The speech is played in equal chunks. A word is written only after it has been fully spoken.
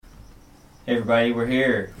Hey everybody, we're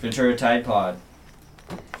here. Ventura Tide Pod.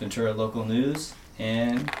 Ventura local news,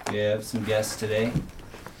 and we have some guests today.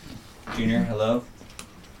 Junior, hello.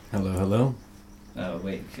 Hello, hello. Oh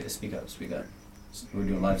wait, speak up. We're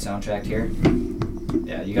doing live soundtrack here.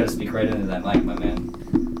 Yeah, you gotta speak right into that mic, my man.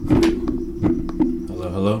 Hello,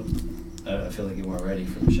 hello. I feel like you weren't ready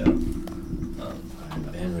for the show.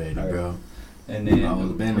 I've been ready, right. bro. And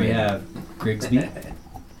then we have GrigsB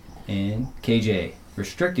and KJ.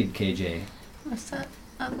 Restricted KJ. What's up?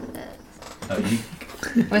 Oh, you.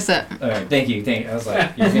 What's up? All right, thank you. I was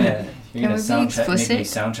like, you're gonna sound check, make explicit? me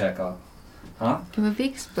sound check off. Huh? Can we be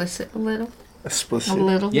explicit a little? Explicit? A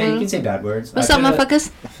little. Yeah, little? you can say bad words. What's up,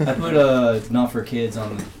 motherfuckers? I put not for kids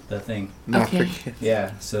on the thing. Not Okay. for kids.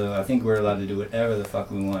 Yeah, so I think we're allowed to do whatever the fuck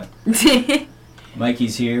we want.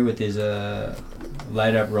 Mikey's here with his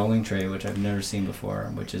light up rolling tray, which I've never seen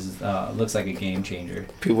before, which is looks like a game changer.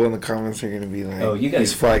 People in the comments are gonna be like, Oh, you guys-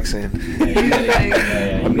 he's flexing.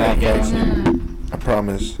 Yeah, I'm you not gotta get on flexing. there. I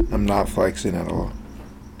promise, I'm not flexing at all.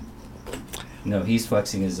 No, he's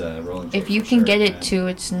flexing his rolling tray. If you for can sure, get it man. too,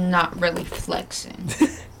 it's not really flexing.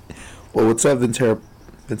 Well, what's up, Ventura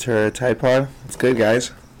Tide Pod? What's good,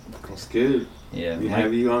 guys? It's good. Yeah, We Mike,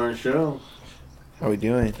 have you on our show. How we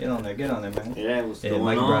doing? get on there, man. Yeah, what's Yeah, going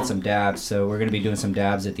Mike on? brought some dabs, so we're gonna be doing some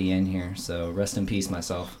dabs at the end here. So rest in peace,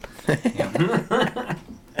 myself.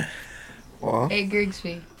 Well, Hey,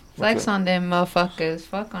 GrigsB. Flex on them motherfuckers.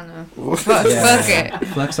 Fuck on them. wait, Fuck it.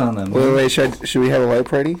 Flex on them. should we have a light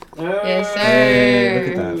party? Yes, sir. Hey,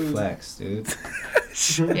 look at that flex, dude.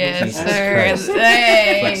 Yes, Jesus sir. Christ.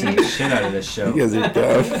 Flexing Hey. the shit out of this show. You guys are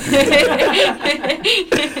dumb.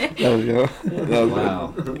 There we go.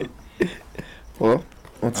 Wow. Well,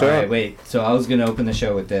 what's All up? right, wait. So I was gonna open the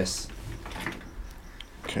show with this.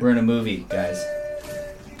 Okay. We're in a movie, guys.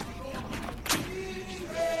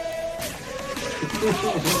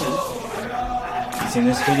 You seen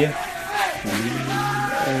this video?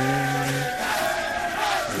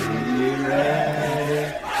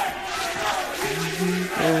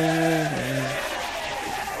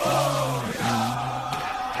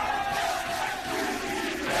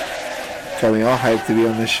 Got me all hyped to be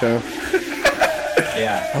on this show.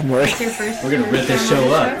 Yeah. I'm working. It's your first We're gonna rip this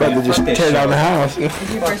show up. About to just Fuck this tear down show. the house.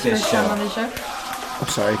 It's your Fuck first this time show. on the show? I'm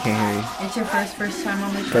sorry, I can't hear you. It's your first time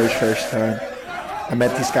on the show? First time. I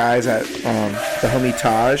met these guys at the homie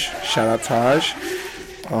Taj. Shout out Taj.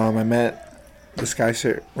 I met this guy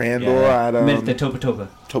Sir Randal at Met at the Topa Topa.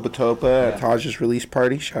 Topa Topa Yeah. at Taj's release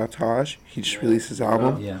party. Shout out Taj. He just released his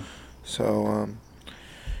album. Yeah. So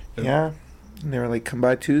yeah. And they were like, come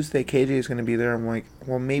by Tuesday, KJ is gonna be there. I'm like,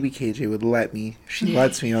 well, maybe KJ would let me. She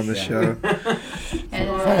lets me on the Yeah. show. If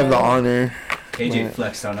I have the honor. KJ Right.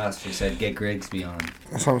 flexed on us. She said, "Get Grigsby on."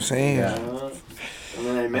 That's what I'm saying. Yeah. And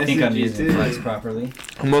then I I messaged think I'm you using too. flex properly.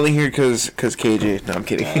 I'm only here because KJ. No, I'm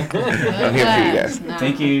kidding. I'm here for you guys. No.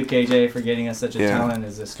 Thank you, KJ, for getting us such a Yeah. talent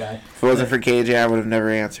as this guy. If it wasn't for KJ, I would have never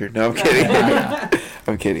answered. No, I'm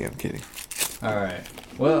kidding. I'm kidding. All right.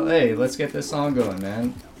 Well, hey, let's get this song going,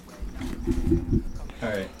 man. All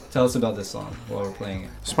right. Tell us about this song while we're playing it.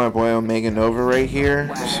 It's my boy Omega Nova right here.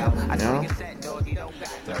 You know?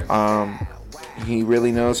 Sorry. He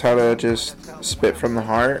really knows how to just spit from the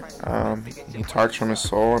heart. He talks from his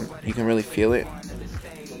soul, and you can really feel it.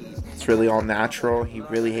 It's really all natural. He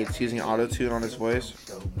really hates using auto-tune on his voice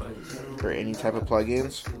or any type of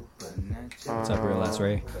plugins. What's up, Real That's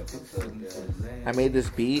Ray? I made this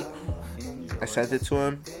beat. I sent it to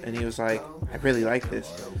him, and he was like, I really like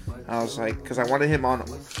this. I was like, because I wanted him on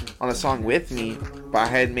a song with me, but I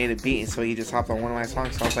hadn't made a beat, and so he just hopped on one of my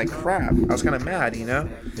songs. So I was like, crap. I was kind of mad, you know?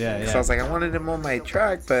 Yeah, So I was like, I wanted him on my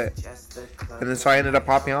track, but... And then so I ended up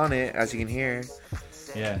hopping on it, as you can hear.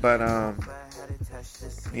 Yeah. But,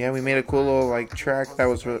 yeah, we made a cool little, like, track that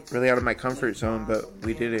was really out of my comfort zone, but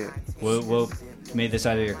we did it. What made this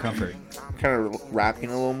out of your comfort? Kind of rapping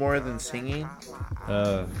a little more than singing.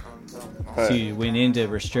 So But you went into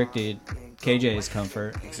restricted KJ's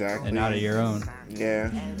comfort exactly. and out of your own. Yeah.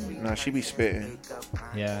 No, she be spitting.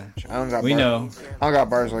 Yeah. I don't got We bars. know. I don't got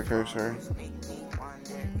bars like her, sorry.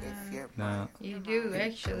 No. You do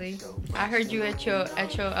actually. I heard you at your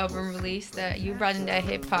album release that you brought in that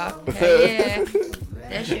hip hop. Yeah,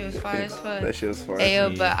 that shit was fire as fuck. That shit was fire.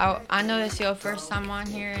 Ayo, but I know it's your first time on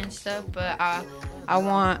here and stuff, but I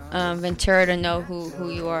want Ventura to know who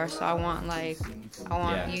you are, so I want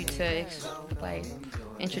Yeah. you to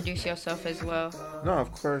introduce yourself as well. No,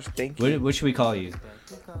 of course. Thank you. What should we call you?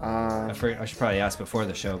 I should probably ask before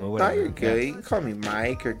the show, but No, whatever. you're good. You can call me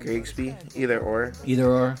Mike or GrigsB. Either or. Either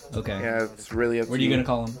or? Okay. Yeah, it's really up What are to you you. going to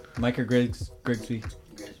call him? Mike or Grigsby?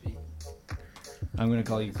 I'm going to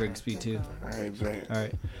call you GrigsB too. Alright, but All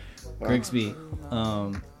right. GrigsB,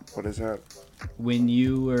 What is that? when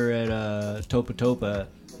you were at Topa Topa,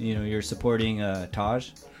 you know, you're supporting Taj.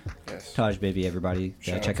 Yes. Taj, baby, everybody.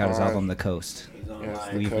 Shout Check out out his Taj. album, The Coast. Yes,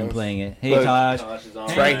 The We've been Coast. playing it. Hey, Look, Taj.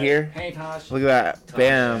 It's right here. Hey, Taj. Look at that.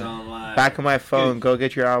 Bam. Back of my phone. Go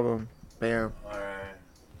get your album. Bam.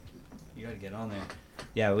 You gotta get on there.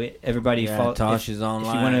 Yeah, everybody. Yeah, Tosh if is you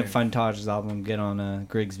online. want to find Taj's album, get on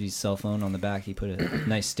GrigsB's cell phone. On the back, he put a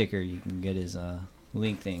nice sticker. You can get his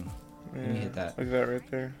link thing. Let me hit that. Look at that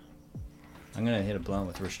right there. I'm gonna hit a blunt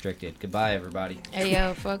with Restricted. Goodbye, everybody. Hey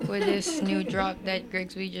yo, fuck with this new drop that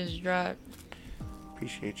GrigsB just dropped.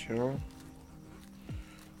 Appreciate y'all.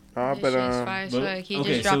 This shit's fire as but- fuck. He okay,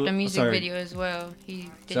 just dropped so- a music sorry. video as well. He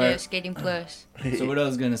did Sorry. a Skating Plus. So what I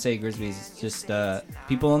was gonna say, GrigsB, is just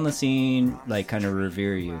people on the scene like kind of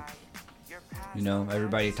revere you. You know,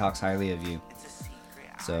 everybody talks highly of you.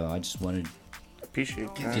 So I just wanted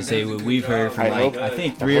Appreciate that. to say what we've heard from I like hope- I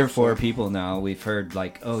think I 3 or hope 4 so. people now. We've heard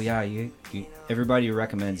like, oh yeah, you everybody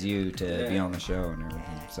recommends you to be on the show and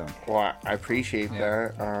everything. So Well, I appreciate Yeah.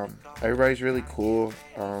 that. Everybody's really cool.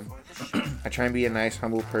 I try and be a nice,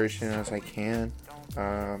 humble person as I can.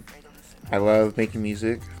 I love making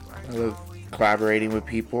music. I love collaborating with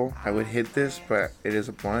people. I would hit this, but it is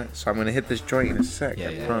a blunt, so I'm gonna hit this joint in a sec. Yeah,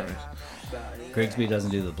 I yeah. promise. GrigsB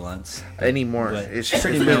doesn't do the blunts Anymore. But- It's just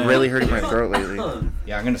it's been really hurting my throat lately.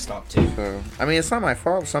 Yeah, I'm gonna stop too. So I mean, it's not my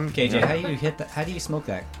fault. KJ, how do you hit that? How do you smoke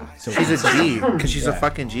that? So She's a G, because she's a Yeah.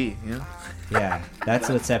 fucking G. You know. Yeah, that's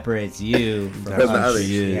what separates you from From the others.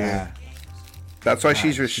 Yeah. That's why God,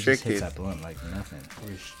 she's She just hits restricted. that blunt like nothing.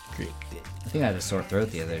 Restricted. I think I had a sore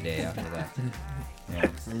throat the other day after that. Yeah.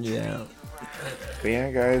 Yeah. But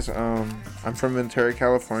yeah, guys, I'm from Ventura,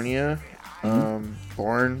 California.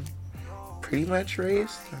 Born, pretty much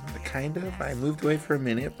raised, kind of. I moved away for a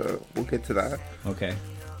minute, but we'll get to that. Okay.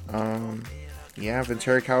 Yeah,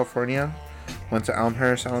 Ventura, California. Went to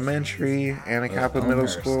Elmhurst Elementary, Anacapa Middle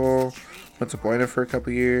Elmhurst. School. Went to Buena for a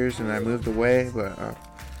couple years, and I moved away. But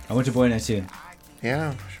I went to Buena too.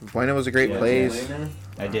 yeah, Buena was a great Yeah, place.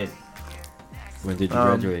 I did. When did you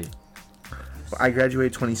Um, graduate? I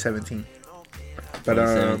graduated 2017. But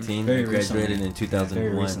 2017. very I graduated recently. in Very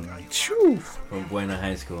 2001 recently. phew. from Buena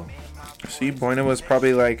High School. See, Buena was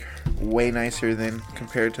probably like way nicer than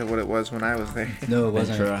compared to what it was when I was there. No, it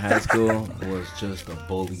wasn't. Ventura High School was just a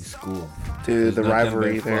bully school. Dude, the There's nothing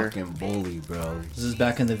rivalry but there. Fucking bully, bro. This is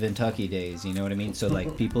back in the Kentucky days, you know what I mean? So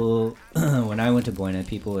like people, when I went to Buena,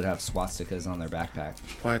 people would have swastikas on their backpack.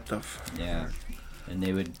 What the Yeah, and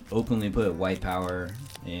they would openly put white power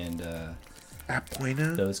and At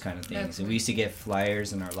Buena? those kind of things. And we used to get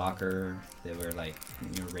flyers in our locker that were like,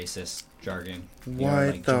 you know, racist jargon. You know, What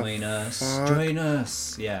like, the join us, fuck? join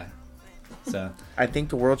us. Yeah. So. I think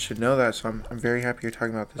the world should know that, so I'm very happy you're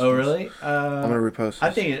talking about this. Oh news. really? I'm gonna repost this. I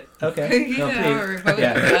think it. Okay. No, please.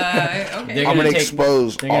 Yeah. Okay. They're I'm gonna take-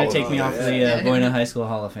 expose They're gonna all take of me them. off the Buena High School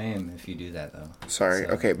Hall of Fame if you do that, though. Sorry.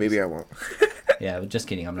 So- Okay, maybe I won't. Yeah, but just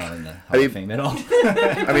kidding. I'm not in the Hall I mean- of Fame at all.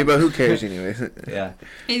 I mean, but who cares anyways? Yeah.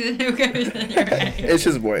 He's a new person. You're right. It's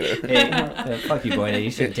just Buena. Hey, fuck you, Buena. You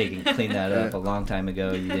should have cleaned that up a long time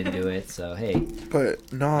ago. You didn't do it, so hey.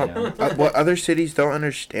 But no, Yeah. what other cities don't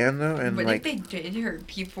understand though, and But like, if they did hurt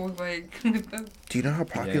people, like, what the do you know how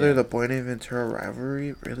popular Yeah. the Buena Ventura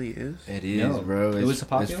rivalry really is? It is, No. bro. It It's, was it's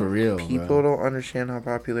popular? for real, People bro. don't understand how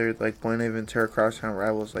popular like Buena Ventura Crosstown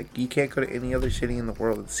rivals. Like, you can't go to any other city in the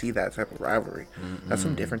world and see that type of rivalry. That's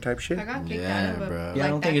some different type shit. I got kicked Yeah, out of a bro. like, Yeah, I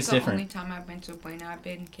don't think that's it's the different. only time I've been to Buena. I've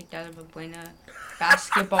been kicked out of a Buena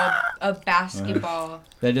basketball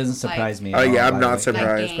That doesn't surprise me. Oh at all, yeah, by I'm the not way.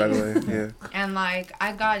 surprised by the way. Yeah. and like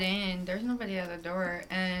I got in. There's nobody at the door,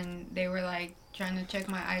 and they were like trying to check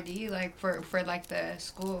my ID like for like the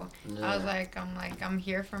school. I was like, I'm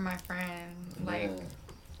here for my friend, like.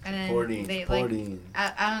 And then Supporting, they supporting.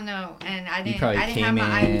 like I don't know, and I didn't probably have came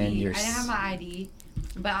my in, ID. you're I didn't have my ID,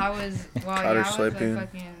 but I was Caught her I was slipping.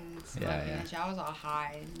 like fucking slipping. Yeah. And shit. I was all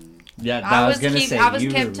high. Yeah, I I was was gonna keep- say I was you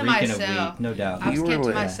were kept to reeking of myself. weed, no doubt. I was You kept were to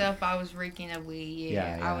lit. myself. I was reeking of weed.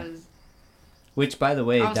 Yeah, Yeah, I yeah. was. Which, by the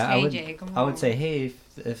way, I was that KJ, come I would on. say, hey,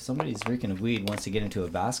 if somebody's reeking of weed wants to get into a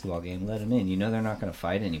basketball game, let them in. You know they're not gonna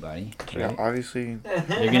fight anybody, Yeah, right? obviously,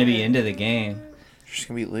 They're gonna be into the game. you're just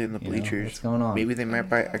gonna be lit in the You know, bleachers. what's going on? Maybe they might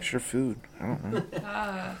buy extra food. I don't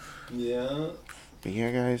know. Yeah. But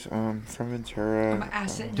yeah, guys, from Ventura. I'm an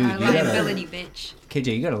asset, Dude, not a you gotta- liability, bitch.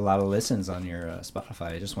 KJ, you got a lot of listens on your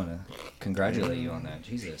Spotify. I just want to congratulate you on that.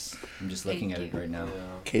 Jesus, I'm just looking Thank at it right now.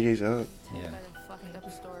 KJ's up. Yeah.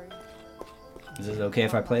 Is it okay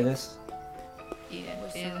if I play this? Yeah.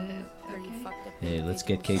 Is it okay? Hey, let's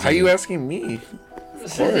get KJ. How you asking me?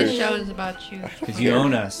 This course. show is about you. Because you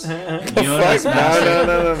own us. You The own us, fuck? master.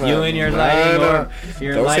 No. You and your lighting orb.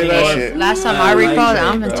 Your Don't say lighting that orb. shit. Last time Yeah, I recalled, lighting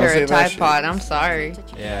I'm orb. into Don't say a that Tide shit. Pod. I'm sorry.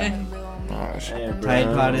 Yeah. Oh, shit. Hey, bro. Tide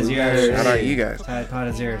Pod is yours. Shout out you guys. Tide Pod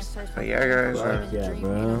is yours. But yeah, guys. Fuck yeah,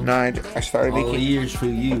 bro. No, I started All the making. years for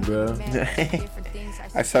you, bro.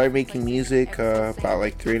 I started making music about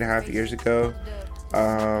like 3.5 years ago.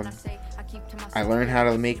 I learned how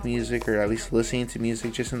to make music, or at least listening to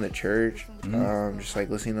music, just in the church. Just like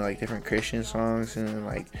listening to like different Christian songs, and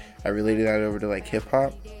like I related that over to like hip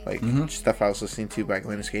hop, like stuff I was listening to back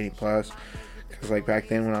when to Skating Plus. Because like back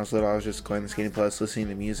then when I was little, I was just going to Skating Plus, listening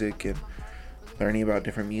to music and learning about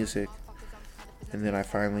different music. And then I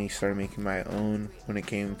finally started making my own when it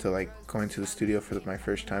came to like going to the studio for my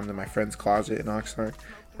first time to my friend's closet in Oxnard,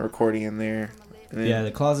 recording in there. And then, Yeah,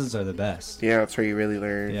 the closets are the best. yeah, that's where you really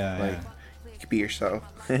learn. Yeah, like you can be yourself.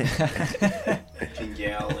 Can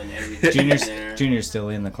yell and everything. Junior's still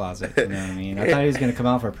in the closet. You know what I mean? I thought he was gonna come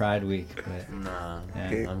out for Pride Week, but Nah,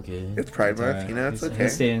 yeah. I'm good. It's Pride It's Month, alright. you know, it's He's okay.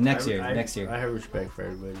 staying next I year. I have respect for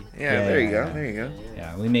everybody. Yeah, there you go. yeah. There you go.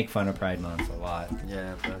 Yeah, we make fun of Pride Month a lot,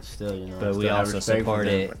 Yeah, but still, you know. but we still have also respect for support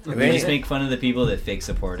them. it. We They- just make fun of the people that fake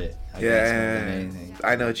support it. I guess, more than Yeah, anything.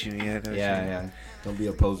 I know what you mean. I know what you mean. Yeah. Don't be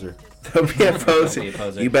a poser. Don't be a poser. Don't be a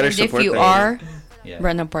poser. You better And if support you them. are, Yeah,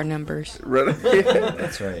 run up our numbers.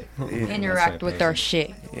 that's right. Interact with our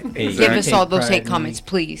shit. Hey, you Give gotta us take all those Pride hate Week. comments,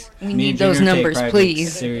 please. We Me need and those Junior take numbers, Pride Week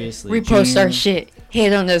please. seriously. Repost our Junior- shit.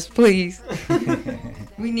 Hit on us, please.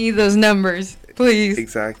 We need those numbers, please.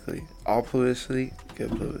 Exactly. All publicity, good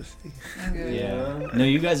publicity. Yeah. No,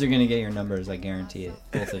 you guys are gonna get your numbers. I guarantee it.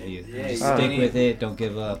 Both of you. Yeah, Just you stick need- with it. Don't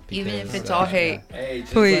give up. Even if because, it's all hate. Hey,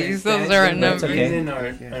 just Please, those are our That's okay.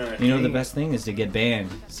 numbers. You know, the best thing is to get banned.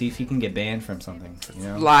 See if you can get banned from something. You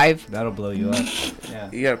know, Live. that'll blow you up. Yeah.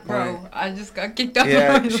 You got a point. Bro, I just got kicked out.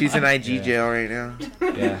 Yeah, she's in IG Yeah. jail right now.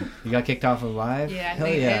 Yeah. You got kicked off of live. Yeah, I Hell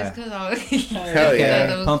think yeah. it's because I was, Hell yeah.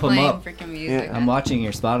 because I was Pump 'em playing up. freaking music. Yeah. I'm watching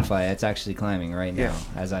your Spotify. It's actually climbing right now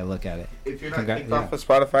Yeah. as I look at it. If you're not Congra- kicked yeah. off of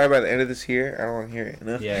Spotify by the end of this year, I don't want to hear it.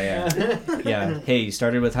 No? Yeah. Yeah. Hey, you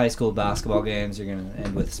started with high school basketball games. You're gonna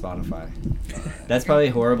end with Spotify. That's probably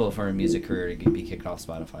horrible for a music career to be kicked off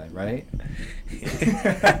Spotify, right?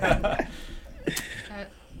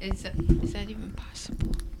 Is that even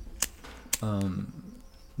possible?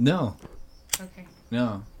 No, Okay.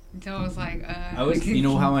 no. So I was like, I was. You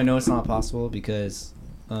know how I know it's not possible because,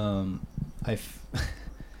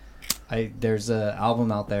 there's a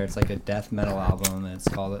album out there. It's like a death metal album, and it's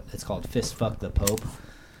called Fist Fuck the Pope.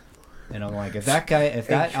 And I'm like, if that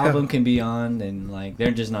album can be on, then like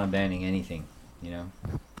they're just not banning anything, you know.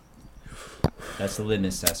 That's the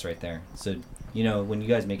litmus test right there. So you know, when you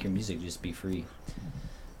guys make your music, just be free.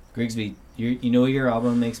 GrigsB, you know what your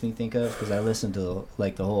album makes me think of? Because I listened to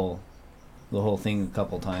like the whole thing a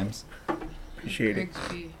couple times. Appreciate it.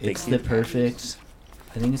 It's you. the perfect.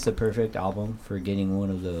 I think it's the perfect album for getting one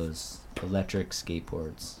of those electric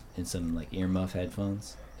skateboards and some like earmuff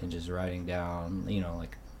headphones and just riding down, you know,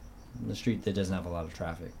 like the street that doesn't have a lot of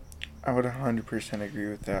traffic. I would 100% agree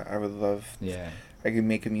with that. I would love. Yeah. I could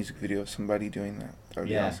make a music video of somebody doing that. That would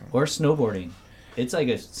be awesome. Or snowboarding. It's like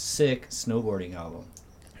a sick snowboarding album.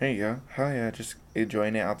 There you go. Hell yeah, just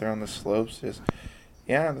enjoying it out there on the slopes. Just,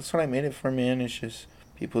 yeah, that's what I made it for, man. It's just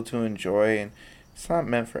people to enjoy, and it's not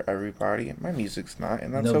meant for everybody. My music's not,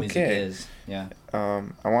 and that's No okay. music is. Yeah. I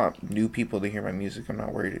want new people to hear my music. I'm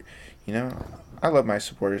not worried. You know, I love my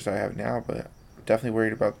supporters I have now, but I'm definitely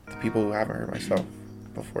worried about the people who haven't heard my stuff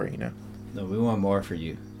before, you know. No, we want more for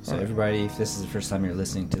you. So Alright. everybody, if this is the first time you're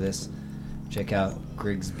listening to this, check out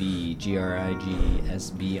GrigsB,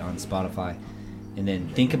 GrigsB on Spotify. And then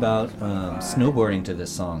think about snowboarding to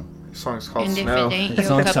this song. The song's called And if Snow. it ain't The your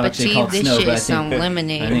song's cup of actually tea, called this Snow, shit but I is some think-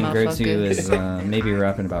 lemonade, I think GrigsB motherfucker. was maybe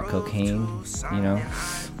rapping about cocaine, you know?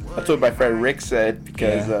 That's what my friend Rick said,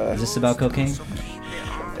 because Is this about cocaine?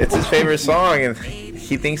 it's his favorite song, and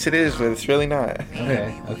he thinks it is, but it's really not.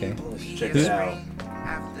 Okay. Check Who- it out.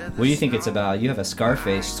 What do you think it's about? You have a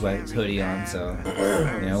Scarface sweat hoodie on, so,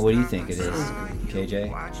 you know, what do you think it is, KJ?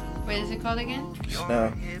 What is it called again?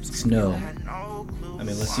 Snow. Snow. I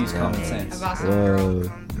mean, let's use common sense. About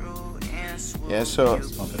Whoa. Yeah, so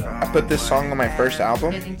Pump it I up. put this song on my first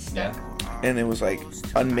album, getting stuck. and it was like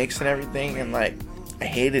unmixed and everything, and like I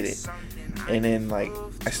hated it. And then like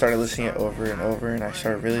I started listening it over and over, and I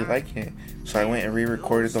started really liking it. So I went and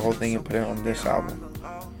re-recorded the whole thing and put it on this album.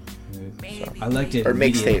 So, I liked it or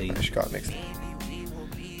immediately. mixtape. I should call it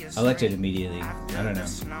mixtape. I liked it immediately. I don't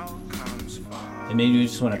know. It made me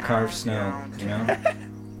just want to carve snow, you know?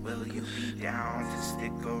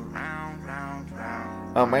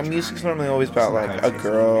 My music's normally always about like a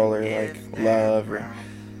girl or like love or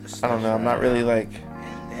I don't know. I'm not really like.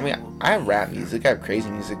 I mean, I have rap music, I have crazy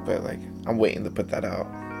music, but like I'm waiting to put that out.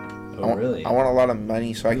 Oh, really? I want a lot of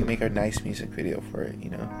money so I can make a nice music video for it. You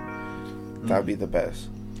know, that would be the best.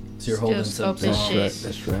 So you're holding some Still songs. shit.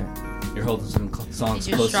 That's right. You're holding some songs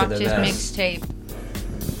He close just to dropped their his vest. mixtape.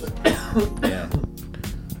 Yeah.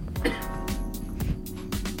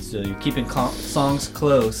 So you're keeping songs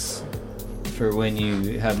close for when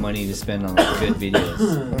you have money to spend on like, good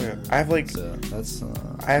videos. Okay. I have like So that's.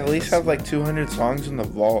 I at least have like 200 songs in the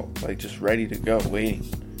vault, like just ready to go, waiting.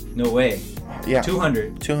 No way. Yeah,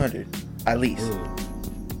 200. 200 at least Ooh.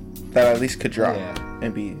 that at least could drop Yeah.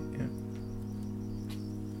 and be.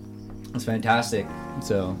 That's fantastic.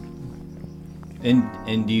 So,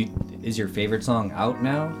 and do you is your favorite song out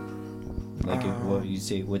now? Like what you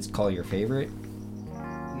say? What's called your favorite?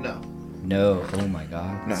 No. No. Oh my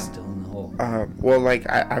God. No. It's still in the hole. Well, like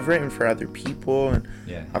I've written for other people, and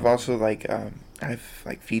Yeah. I've also like I have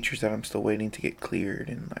like features that I'm still waiting to get cleared,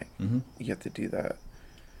 and like Mm-hmm. you have to do that.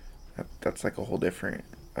 That's like a whole different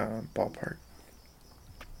ballpark.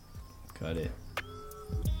 Got it.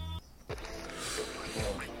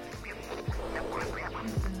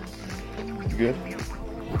 You good? I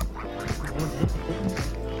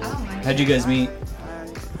don't like How'd you guys meet?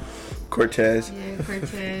 Cortez, Yeah,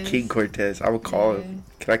 Cortez. King Cortez. I would call Yeah. him.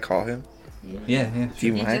 Can I call him? Yeah. Do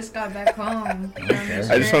you He mind? just got back home. Okay.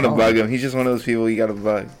 I just want to bug him. He's just one of those people you gotta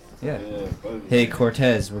bug. Yeah. Yeah, buggy. Hey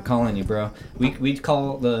Cortez, we're calling you, bro. We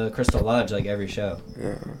call the Crystal Lodge like every show.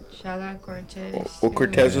 Yeah. Shout out Cortez. Well,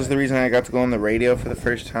 Cortez was the reason I got to go on the radio for the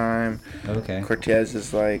first time. Okay. Cortez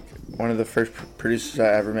is like one of the first producers I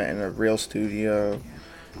ever met in a real studio.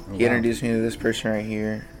 Oh, He wow. introduced me to this person right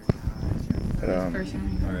here. But,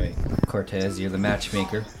 Person. All right, Cortez, you're the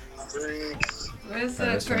matchmaker. What's Alright, up,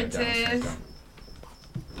 let's turn it down, let's turn it Cortez? down.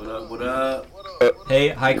 What up? What up? Hey,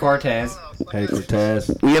 hi Cortez. Hey,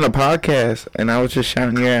 Cortez. we in a podcast, and I was just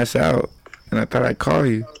shouting your ass out, and I thought I'd call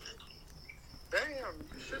you. Damn,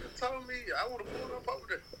 you should have told me. I would have pulled up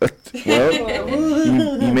over there.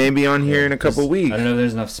 Well, you may be on here in a couple I weeks. don't know if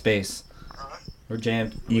there's enough space. We're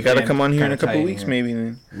jammed. You We're gotta jammed come on here in kinda a couple tight weeks, here. maybe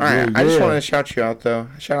then. All right, I just yeah. want to shout you out though.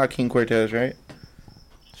 Shout out King Cortez, right?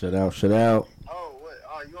 Shut out. Shut out. Oh, what?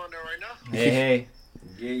 Oh, you on there right now? Hey, hey,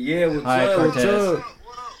 Yeah, yeah. What's Hi, up? Cortez. What's up?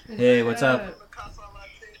 What up? hey, what's up? Yeah,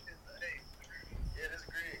 this is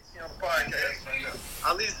Griggs. He on the podcast right now.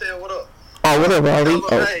 Ali said, what up? Oh, what up, Ali?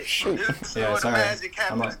 Oh, Hey, shoot. this Yeah, is sorry. Magic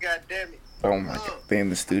I'm happens, up. goddammit. Oh my God, they in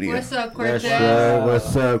the studio. What's up, That's Cortez? right.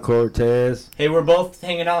 What's up, Cortez? Hey, we're both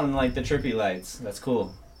hanging out in like the trippy lights. That's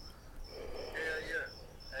cool. Yeah,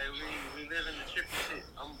 yeah. Hey, we live in the trippy shit.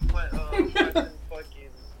 I'm watching fucking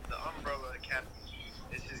the Umbrella Academy.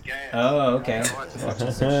 It's his game. Oh, okay. Watching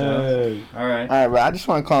Watching some show. All right. All right, bro. I just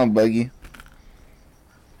want to call him Buggy.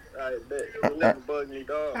 Alright, bet. You'll never bug me,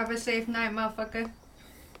 dog. Have a safe night, motherfucker.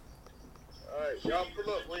 Alright, y'all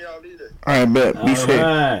pull up when y'all leave it. All right, bet. Be All safe.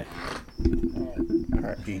 right. All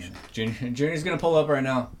right, peace. Junior's gonna pull up right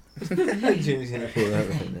now.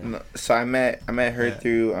 No, so I met her Yeah.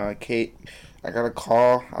 through Kate. I got a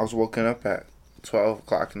call. I was woken up at 12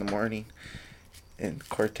 o'clock in the morning, and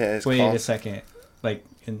Cortez Wait called. a second. Like,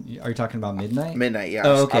 are you talking about midnight? Midnight, yeah. Oh,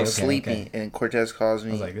 I was, okay, I was okay, sleeping, okay. and Cortez calls I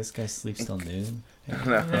me. was like, this guy sleeps till noon. no,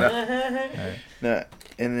 no, Alright. no.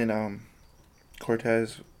 And then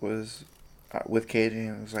Cortez was with KJ,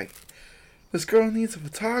 and I was like, "This girl needs a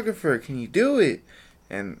photographer. Can you do it?"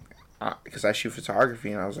 And because I shoot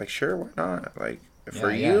photography, and I was like, "Sure, why not?" Like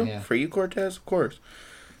for Yeah, for you, Cortez, of course.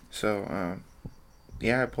 So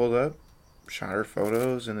yeah, I pulled up, shot her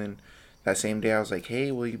photos, and then that same day I was like,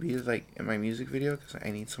 "Hey, will you be like in my music video? Because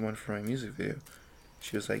I need someone for my music video."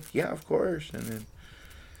 She was like, "Yeah, of course." And then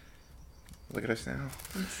look at us now.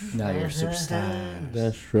 Now you're a superstar.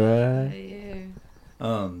 That's right.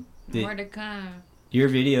 Yeah. The, More to come. your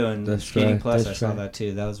video and That's Skating right, Plus, I that's saw right. that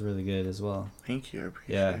too. That was really good as well. Thank you, I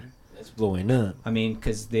appreciate Yeah. it. It's blowing up. I mean,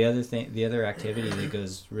 because the other activity that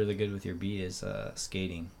goes really good with your beat is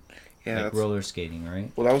skating, Yeah, like that's, roller skating,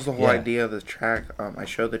 right? well, that was the whole Yeah. idea of the track. I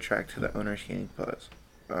showed the track to the owner of Skating Plus.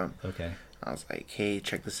 Okay. I was like, "Hey,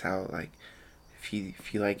 check this out. Like, if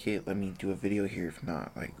you like it, let me do a video here. If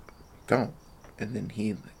not, like, don't." And then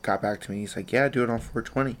he got back to me. He's like, "Yeah, do it on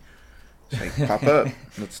 420. It's like, pop up.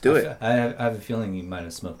 Let's do it." I have a feeling you might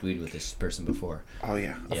have smoked weed with this person before. Oh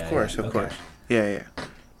yeah, Yeah, of course, yeah, of okay. course. Yeah,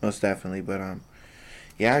 most definitely. But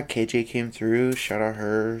Yeah, KJ came through. Shout out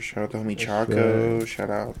her. Shout out the homie Chaco.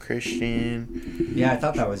 Shout out Christian. Yeah, I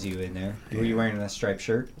thought that was you in there. Were you wearing that striped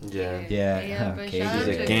shirt? Yeah. Yeah. But Okay. shout out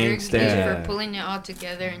He's to a GrigsB gangsta. for pulling it all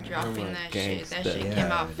together and dropping a that shit. That gangsta. shit Yeah.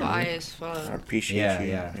 came out fire as I fuck. appreciate Yeah, you.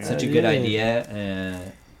 yeah. Such a good idea,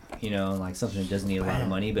 and like something that doesn't need a lot of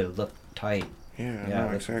money, but it looked tight. Yeah, Yeah,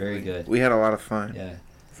 no, that's exactly. very good. We had a lot of fun. Yeah.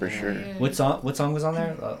 For sure. Yeah. What song was on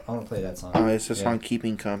there? I want to play that song. It's the Yeah. song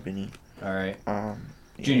 "Keeping Company." All right. Yeah.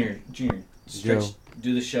 Junior, stretch. Yo.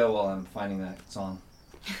 Do the show while I'm finding that song.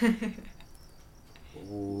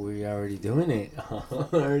 We already doing it.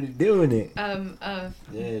 Already doing it.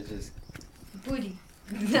 Yeah, just. Booty.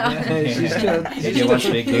 She's If you watch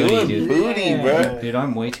Big Booty, dude. Booty, bro. Dude,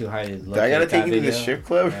 I'm way too high to look I gotta at take that you to the video. strip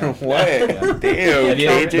club Yeah. or what? Yeah. Damn, Have you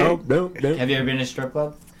ever- KJ. Nope. Have you ever been to a strip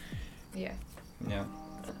club? Yeah. No.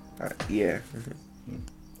 Yeah,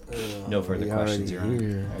 No further questions, Your Honor.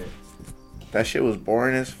 here. All right. that shit was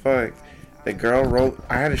boring as fuck. The girl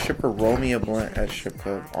I had a stripper roll me a blunt at a strip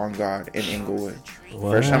club. On God, in Inglewood.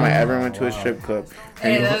 First time I ever went to a strip club. Her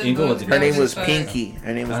Hey, name, that was Inglewood's a good. her name That was fun. Pinky.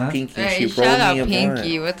 Her name was Uh-huh. Pinky. Hey, She shout rolled out me a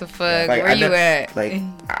Pinky. blunt. What the fuck? Like, Where I you ne- at? Like,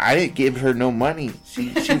 I didn't give her no money.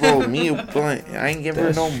 She rolled me a blunt. I ain't give her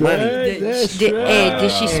That's no right, money. that's Did- right. hey,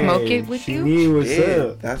 did she smoke it with she you? knew what's Yeah,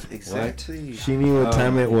 up. that's exactly. She knew what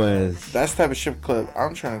time it was. That's the type of strip club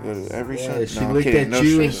I'm trying to go to every Yeah, Sunday. she No, I'm looked kidding. at No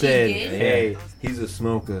you shit. and said, She did? "Hey, he's a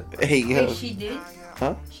smoker." Hey, yo. Wait, she did?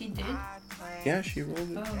 Huh? She did? Yeah, she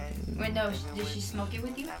rolled it. Oh. Wait, no. Did she smoke it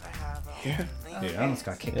with you? Yeah. Dude, I almost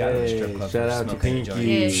got kicked out of the strip Hey, club shout for out to smoking a Pinky. joint.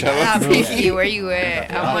 Yeah. Shout Shout out out to Pinky. Pinky. Where you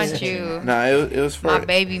at? I want you. Nah, it was for. My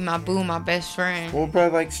baby, my boo, my best friend. Well, bro,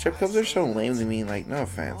 like strip clubs are so lame to me. Like, no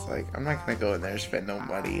offense, like I'm not gonna go in there and spend no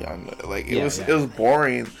money on like it Yeah, was yeah. it was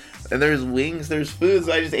boring. And there's wings, there's food,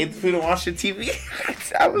 so I just ate the food and watched the TV.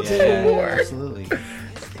 I was Yeah, bored. absolutely.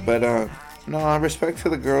 But no, respect to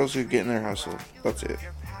the girls who get in their hustle. That's it.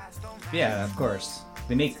 Yeah, of course.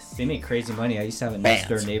 They make crazy money. I used to have a next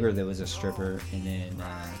door Bands. neighbor that was a stripper, and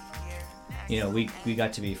then we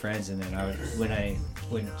got to be friends. And then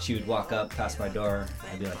when she would walk up past my door,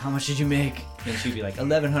 I'd be like, "How much did you make?" And she'd be like,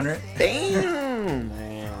 "1,100, Damn,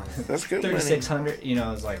 that's good money. 3,600."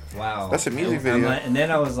 I was like, "Wow." That's a music I'm video. like- and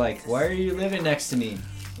then I was like, "Why are you living next to me?"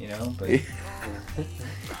 But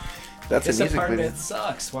That's a this music apartment video.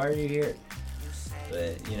 sucks. Why are you here?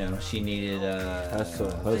 But she needed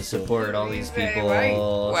Hustle. to support all these people. Why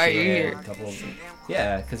are She you had here? a couple-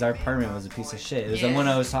 yeah, because our apartment was a piece of shit. It was the Yeah. one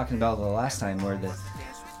I was talking about the last time, where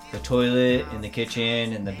the toilet and the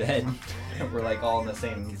kitchen and the bed were like all in the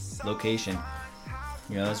same location.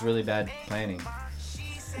 It was really bad planning.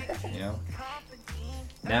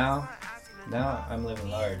 Now I'm living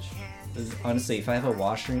large. Honestly, if I have a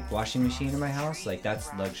washing machine in my house, like that's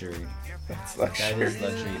luxury. That's That luxury. is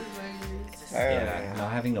luxury. Yeah,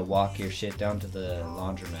 not having to walk your shit down to the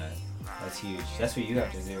laundromat. That's huge. That's what you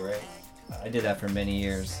have to do, right? I did that for many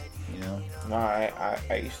years, No,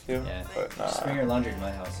 I used to. Yeah. But Just bring your laundry to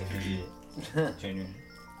my house if you need it, Junior.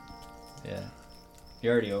 Yeah.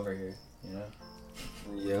 You're already over here,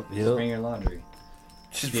 Yep. Just bring your laundry.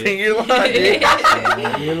 just Yeah. bring your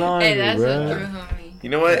laundry. Your laundry, Hey, that's bruh. a true homie. You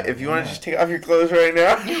know what? If you want to just take off your clothes right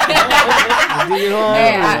now. Do your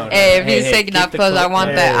Hey, homework. hey, if he's Hey, taking keep off the clothes, I clo- want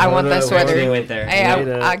Hey, that. I hold want that up, sweater. Stay right there. Hey,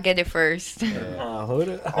 Wait up. I'll get it first. Hold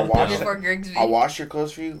it. I'll wash Before it. GrigsB. I'll wash your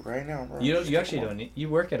clothes for you right now, bro. You actually don't need. You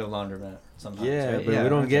work at a laundromat sometimes. Yeah, right? but we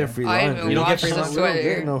don't get free I even laundry. You don't get washed free the laundry? We don't get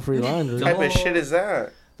sweater. no free laundry. What type of shit is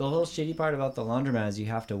that? The whole shitty part about the laundromat is you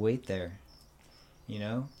have to wait there.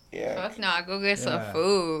 Yeah. Fuck no, I go get some Yeah.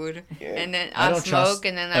 food. Yeah. And then I I don't smoke trust-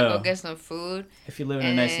 and then I go oh. get some food. If you live in a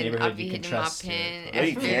And nice then I'll neighborhood, be you can hitting my trust. pen. No, you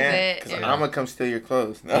after can't. that, Because and- I'm going to come steal your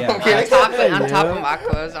clothes. No, Yeah. I'm kidding. on top Yeah. of my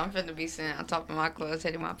clothes. I'm finna be sitting on top of my clothes,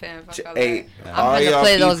 hitting my pen. Fuck all Hey, that. all I'm finna y'all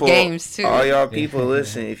play those people- games too. All y'all people,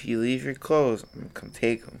 listen. If you leave your clothes, I'm gonna come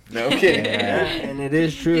take them. No I'm kidding. Yeah, and it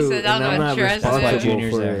is true. said, and "I'm I'm not not trusting." responsible That's why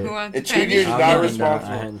Junior's for there. it. Who wants It's to pay Junior's me? I'm not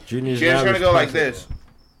responsible. Junior's Junior's not gonna go like responsible. this.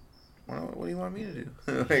 What do you want me to do?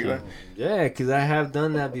 Like, what? Yeah, because I have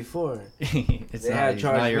done that before. It's They not, had it's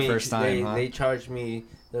charged not your me. first time, they, huh? they charged me.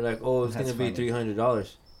 They're like, "Oh, it's That's gonna be funny.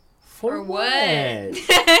 $300." For what? And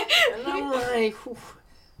I'm like, "Whew,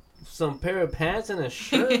 some pair of pants and a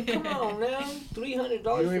shirt. Come on now, $300 You for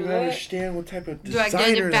don't even that." understand what type of Do I designer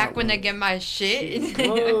get it back that when I was. get my shit?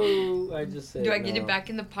 Whoa! I just said. Do I get no. it back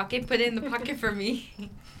in the pocket? Put it in the pocket for me.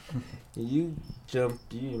 You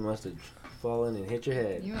jumped. You must have fallen and hit your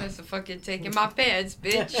head. You must have fucking taken my pants,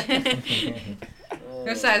 bitch.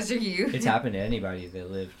 What size are you? It's happened to anybody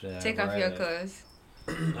that lived. Take where off I your live. clothes.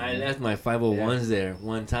 I left my 501s there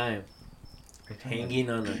one time, hanging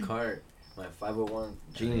on a cart. My 501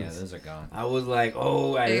 Yeah, jeans. those are gone. I was like,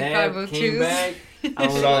 oh, I Big left, came 502s. back. I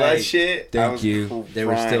was Saw that like, shit. I thank was you. They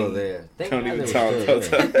were still crying. there. Thank Don't God even they tell were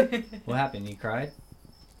still him. there. What happened? You cried?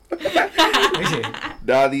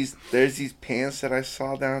 Nah, there's these pants that I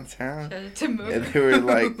saw downtown, Shout out to Mo. and they were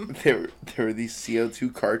like there were these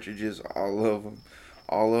CO2 cartridges all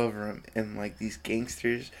over them, and like these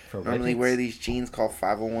gangsters For normally whippets? wear these jeans called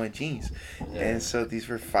 501 jeans, and so these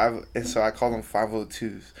were and so I called them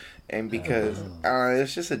 502s, and because it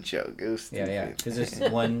was just a joke. It was stupid. Yeah, because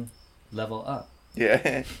there's one level up.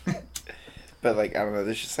 Yeah. But like I don't know,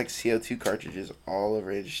 there's just like CO2 cartridges all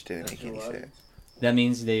over it. It just didn't make any sense. That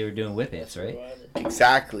means they were doing whippets, right?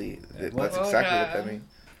 Exactly. What? That's exactly what that means.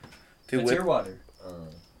 Dude, What's your water?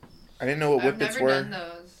 I didn't know what I've whippets never were. done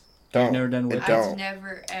those. Don't. You've never done And whippets? don't. I've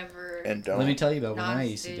never ever And don't. Let me tell you about when I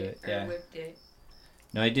nosed used to do it. or Yeah. whipped it.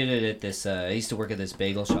 No, I did it at this. I used to work at this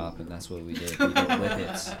bagel shop, and that's what we did. We did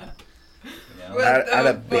whippets. You know? What? At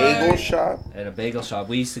a bagel Fuck. shop. At a bagel shop,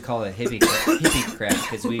 we used to call it hippie crap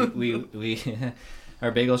because we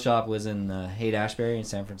our bagel shop was in Haight-Ashbury in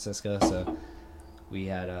San Francisco, so we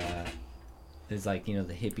had it's like the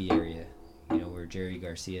hippie area, where Jerry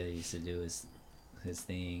Garcia used to do his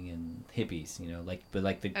thing, and hippies, but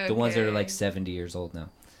the ones that are like Okay. 70 years old now,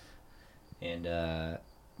 and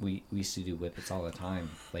we used to do whippets all the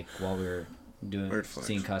time, like while we were Word flex.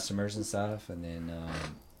 seeing customers and stuff, and then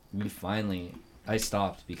I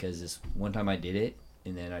stopped because this one time I did it,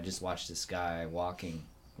 and then I just watched this guy walking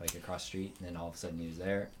like across the street, and then all of a sudden he was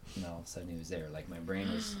there, and all of a sudden he was there. Like my brain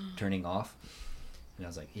was turning off, and I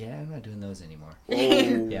was like, yeah, I'm not doing those anymore.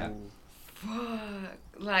 Oh. Yeah. Fuck.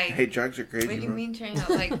 Like, Hey, drugs are crazy. what do you bro. mean turning out?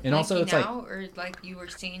 Like, And also it's like- out, or like you were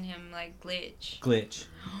seeing him like glitch? Glitch.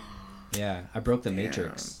 Yeah, I broke the Damn,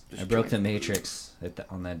 Matrix. just I broke the joking. Matrix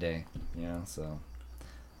on that day, so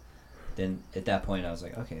then at that point I was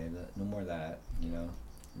like, okay, no more of that,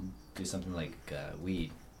 do something like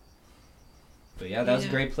weed. But yeah, that was a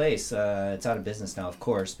Yeah. great place. It's out of business now, of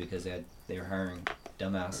course, because they were hiring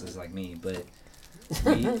dumbasses like me, but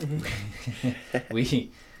we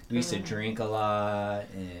used to drink a lot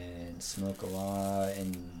and smoke a lot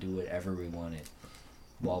and do whatever we wanted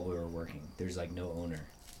while we were working. There's like no owner.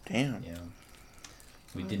 Damn.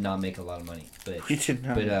 We did not make a lot of money, but We did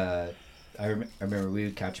not. I remember we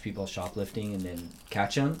would catch people shoplifting and then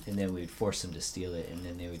catch them, and then we'd force them to steal it, and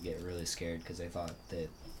then they would get really scared because they thought that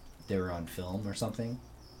they were on film or something,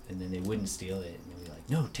 and then they wouldn't steal it, and they'd be like,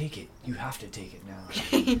 no, take it, you have to take it now.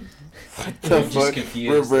 What We the were just fuck?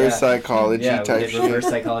 confused. Reverse Yeah. psychology Yeah, we type did shit. reverse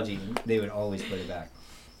psychology. They would always put it back.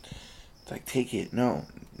 It's like, take it. No.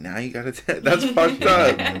 Now you gotta that's fucked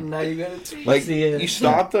up. Now you gotta take Like, the, you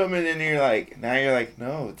stop them and then you're like,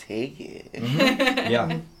 no, take it.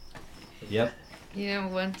 Yeah. Yep.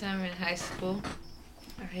 One time in high school,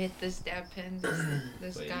 I hit this dab pen.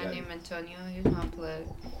 This Wait, you guy got named Antonio. He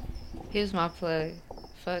was my plug.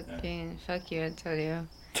 Fuck you, Antonio.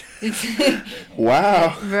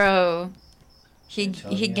 Wow. Bro, he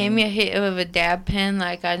Antonio? gave me a hit of a dab pen.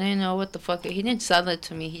 Like, I didn't know what the fuck. He didn't sell it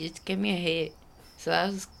to me. He just gave me a hit. So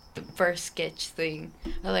that was the first sketch thing.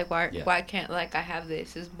 I was like, Yeah. why can't like I have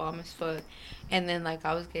this? It's bomb as fuck. And then like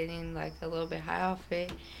I was getting like a little bit high off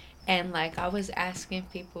it. And like I was asking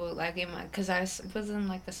people like cause I was in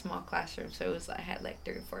like a small classroom, so it was like I had like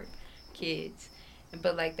 3 or 4 kids,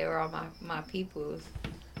 but like they were all my peoples.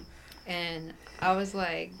 And I was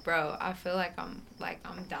like, bro, I feel like I'm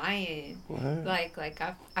dying. What? Like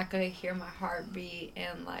I could hear my heartbeat,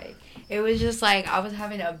 and like it was just like I was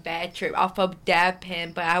having a bad trip off of dab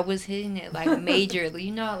pen, but I was hitting it like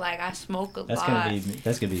majorly. Like I smoke a That's lot.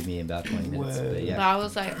 gonna be me in about 20 minutes. But But yeah. I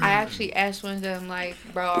was like, I actually asked one of them, like,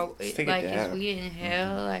 bro, Let's take a like, dab. is we in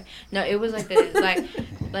hell? Like, no, it was like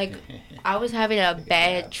like, I was having a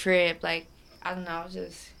bad trip. Like, I don't know, I was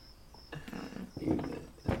just.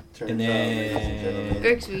 And then-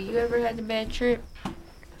 GrigsB, you ever had a bad trip?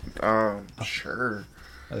 Sure.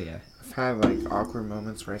 Oh yeah. I've had like awkward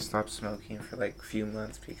moments where I stopped smoking for like a few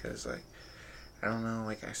months because like I don't know,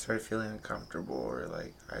 like I started feeling uncomfortable or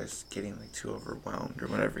like I was getting like too overwhelmed or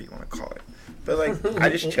whatever you want to call it. But like I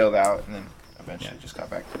just chilled out and then eventually just got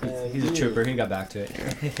back to it. He's a trooper. He got back to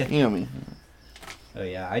it. You know me. Oh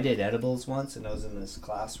yeah, I did edibles once, and I was in this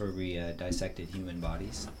class where we dissected human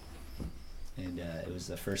bodies. And it was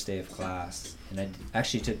the first day of class, and I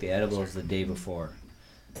actually took the edibles the day before.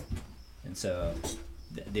 And so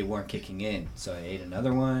they weren't kicking in. So I ate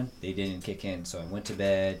another one. They didn't kick in. So I went to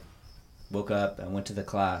bed, woke up, I went to the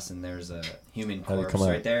class, and there's a human How'd it corpse come out?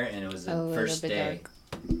 right there, and it was the A little first bit day.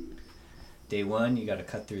 dark. Day 1, you got to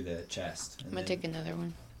cut through the chest. I'm gonna take another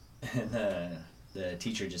one. And the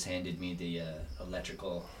teacher just handed me the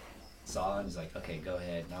electrical saw, and he's like, okay, go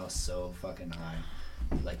ahead. And I was so fucking high.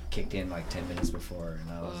 Like, kicked in like 10 minutes before,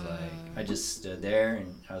 and I was like, I just stood there,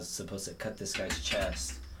 and I was supposed to cut this guy's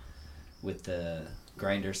chest with the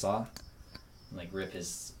grinder saw, and, like, rip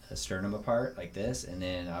his sternum apart like this, and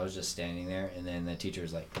then I was just standing there, and then the teacher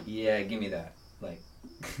was like, yeah, give me that. Like,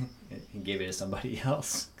 he gave it to somebody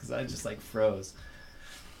else, because I just, like, froze.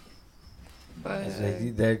 But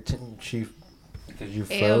Chief, because you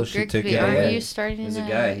Ayo, froze, she took GrigsB, it are away. you starting There's a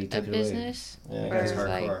guy, he took it away. business? Yeah, Or That's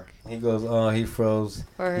like, hardcore. He goes, oh, he froze.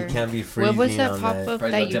 or He can't be freezing what was that on pop that. up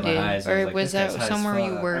Probably that looked you at my did, eyes and or was like, was this guy's that high as somewhere you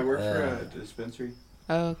fuck. I work? work Yeah. for a dispensary.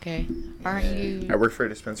 Oh, okay. Aren't Yeah. you? I work for a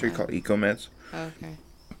dispensary called EcoMeds. Okay.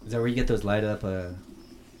 Is that where you get those light up,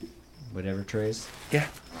 whatever trays? Yeah.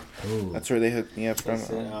 Oh, That's where they hooked me up from.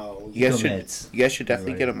 Oh, You guys should, Meds. you guys should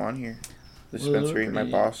definitely Everybody. get them on here. The dispensary, my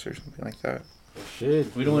pretty- boss or something like that.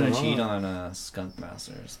 shit. We don't want to cheat on Skunk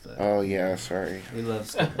Masters, but Oh yeah, sorry. we love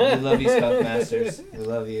you, Skunk Masters. We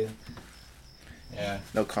love you. Yeah,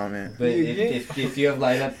 No comment. but if you have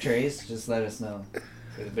light up trays, just let us know.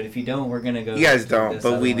 But if you don't, we're gonna go. You guys to don't, this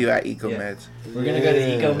but other we one. do at EcoMeds. We're gonna go to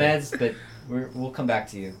EcoMeds, but we'll come back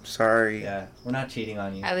to you. Sorry. Yeah, we're not cheating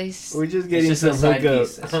on you. At least We're just It's getting just some a side hookup.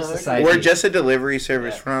 piece. It's just a side We're piece. just a delivery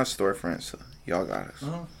service. Yeah. We're not a storefront, so y'all got us.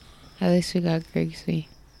 Oh. at least we got GrigsB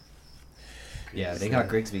Yeah, they got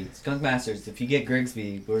GrigsB. Skunk Masters. If you get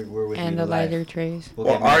GrigsB, we're with you. and to the life. lighter trays. We'll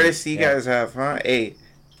Well, get married. artists you Yeah. guys have, huh? Hey,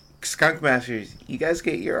 Skunk Masters, you guys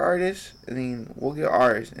get your artists, and then we'll get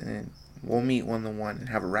ours, and then we'll meet 1-to-1 and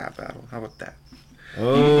have a rap battle. How about that?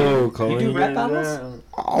 Oh, You Colin, do rap get it battles? down.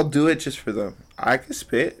 I'll do it just for them. I can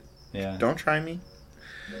spit. Yeah. Don't try me.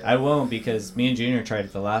 I won't, because me and Junior tried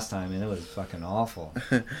it the last time and it was fucking awful.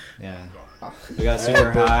 Yeah. We got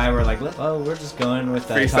super high. We're like, oh, we're just going with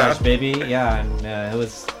that Freestyle? Tosh baby. Yeah, and it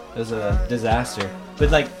was a disaster. But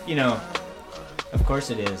like, you know, of course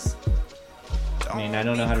it is. I mean, I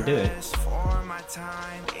don't know how to do it.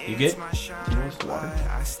 You good?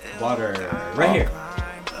 Water right here.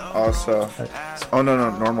 Also, oh no,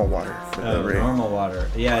 normal water for the rig. Normal water.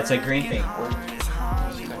 Yeah, it's a green thing.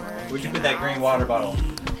 Where'd you put that green water bottle?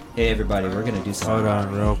 Hey everybody, we're gonna do some. Hold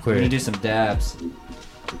on, real We're gonna quick. do some dabs.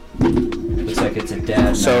 Looks like it's a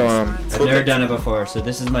dab. So, I've cool never thing- done it before, so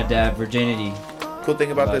this is my dab virginity. Cool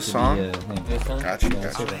thing about this to song, be, thing. gotcha, Yeah,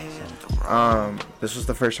 let's hear gotcha. that song. This was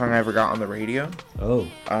the first song I ever got on the radio. Oh,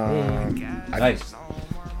 nice.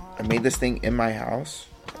 I made this thing in my house,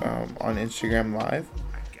 on Instagram Live,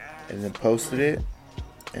 and then posted it,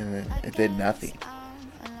 and then it did nothing.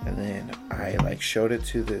 And then I like showed it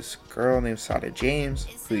to this girl named Sada James,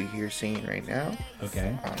 who you hear singing right now.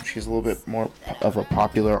 Okay. She's a little bit more of a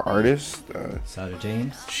popular artist. Sada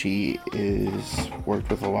James. She is worked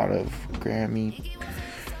with a lot of Grammy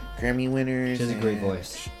winners. She has a great and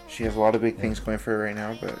voice. She has a lot of big things going for her right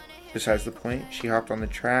now, but besides the point, she hopped on the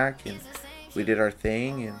track and we did our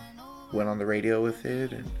thing and went on the radio with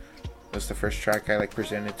it, and it was the first track I like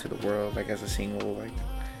presented to the world like as a single, like,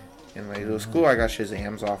 and like it was cool. I got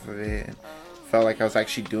Shazams off of it and felt like I was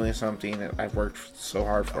actually doing something that I worked so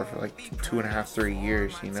hard for like 2.5-3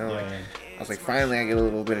 years, you know. Like, I was like, finally I get a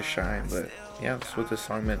little bit of shine. But yeah, that's what this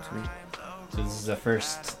song meant to me. So this is the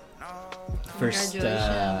first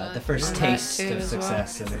Congratulations. taste That too of as well.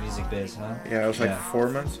 success in the music biz, huh? Yeah, it was like Yeah. 4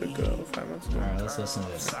 months ago, 5 months ago. All right, let's listen to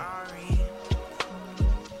this.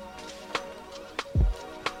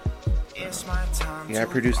 Yeah, I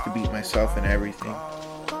produced the beat myself and everything.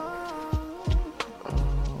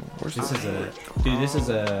 Where's This the is this is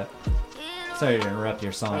a. Sorry to interrupt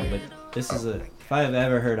your song, but this is a. If I've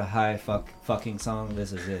ever heard a high fucking song,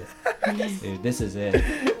 this is it. Dude, this is it.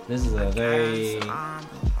 This is a very.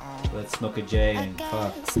 Let's smoke a J and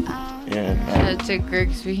fuck. Yeah, and, That's a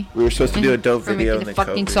GrigsB. we were supposed to do a dope For video in making the a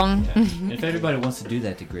fucking COVID. song. Yeah. And if everybody wants to do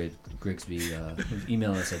that to GrigsB,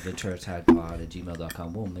 email us at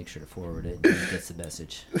thechurchtidepod@gmail.com. We'll make sure to forward it and it gets the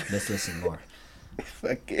message. Let's listen more.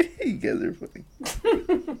 Fuck it, you guys are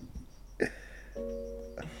funny.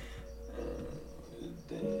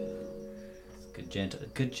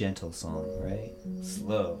 Good gentle song, right?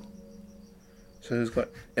 Slow. So who's going?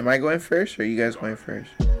 Am I going first, or are you guys going first?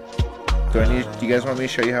 Do you guys want me to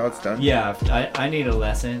show you how it's done? Yeah, I need a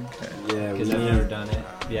lesson Yeah, because I've never done it.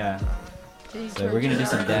 Yeah. So we're gonna do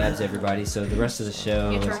some dabs, everybody. So the rest of the show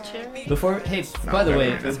You is torch it? before. Hey, by the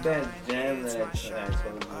way, Put that jam that I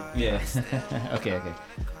told you. yeah. okay.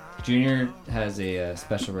 Junior has a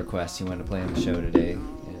special request he wanted to play on the show today,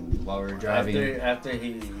 and while we're driving, After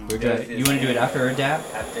he. we're driving. You want to do it after our dab?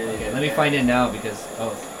 After. Okay, let me find it now because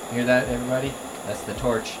hear that, everybody? That's the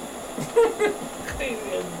torch.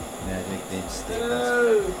 Yeah, they just.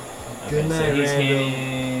 Good Okay, night, so he's Randal.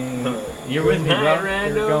 hitting You're with me, Good bro. night, You're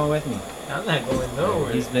Randall. going with me. I'm not going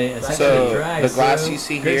nowhere. He's the So Dry, the glass bro. you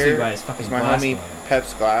see GrigsB here buys fucking is my glass homie wire.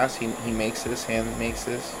 Pep's glass. He makes this. Hand makes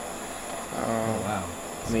this. Oh wow!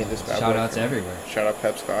 I made this bad Shout boy outs for- everywhere. Shout out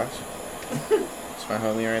Pep's glass. It's my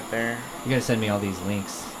homie right there. You gotta send me all these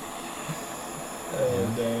links.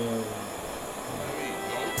 Damn.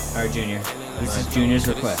 All right, Junior. This is Junior's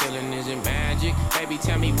request. Is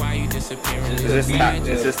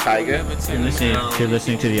this Tyga? If you're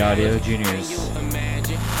listening to the audio, Junior is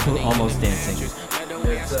almost dancing.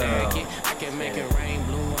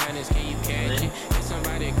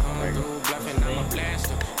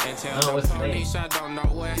 It's, oh, what's the name?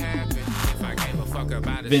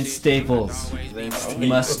 Vince Staples,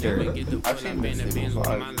 Mustard. I've seen Vince Staples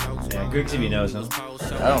live. Yeah, GrigsB knows him.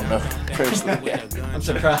 I don't know personally. I'm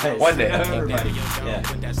surprised. One day. Everybody. Yeah.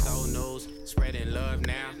 So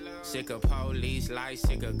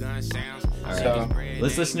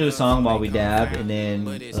Let's listen to a song while we dab, and then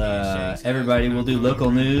everybody will do local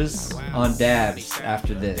news on dabs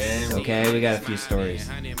after this. Okay, we got a few stories.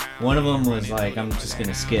 One of them was like, I'm just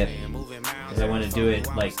gonna skip because I want to do it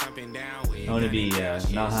like I want to be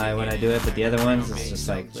not high when I do it, but the other ones it's just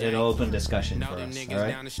like it'll open discussion for us. All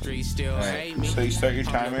right. All right. So you start your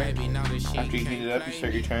timer. After you heat it up, you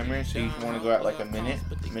start your timer. So you want to go at like a minute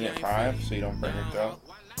 5, so you don't burn your throat.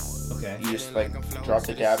 Okay. You just like drop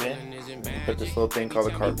the dab in. You put this little thing called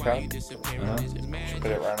a carb cap. Uh-huh.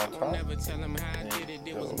 Put it right on top. And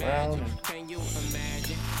go around.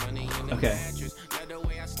 Okay.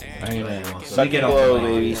 I'm gonna Second blow,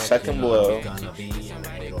 baby. Second blow. Gonna be in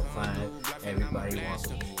 805. Everybody wants to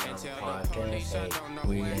be on the podcast. Hey,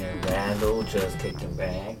 we and Randall just kicking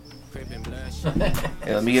back. Hey,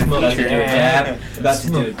 let me get a About to do a feature. dab. About to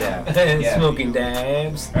do a dab. Yeah. Smoking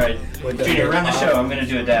dabs. All right. With the- Junior, run the show. I'm gonna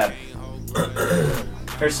do a dab.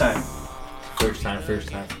 First time. First time.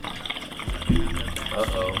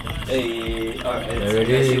 Uh-oh. Hey. All right. There it I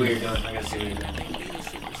see is. what you're doing. I gotta see what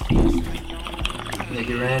you're doing. Look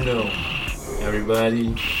at Randall.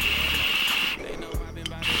 Everybody.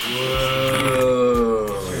 Whoa.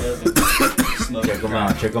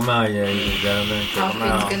 Check them out, yeah, ladies and gentlemen. Check them Coffee's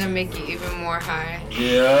out. gonna make you even more high.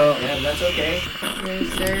 Yeah, that's okay. Yes,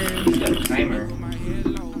 sir. It's got a timer.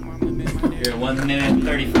 You're 1 minute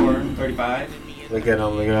 34, 35. Look at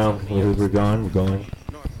them. We're going.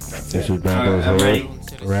 This is Alright, Randall's I'm ready.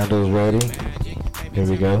 Randall's ready. Here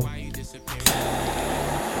we go. Alright, so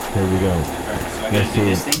I gotta do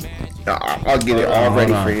this thing. I'll get it all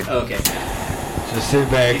ready for you. Okay. Just sit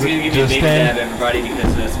back. He's gonna give me a big dab, everybody,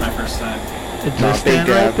 because it's my first time. Just stand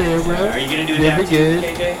big right dab. there, bro. Are you gonna do a You'll dab be too, good.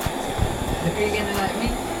 KJ? Are you gonna let me?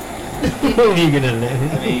 You're gonna let I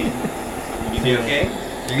mean, you be okay?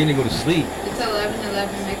 You're gonna go to sleep. It's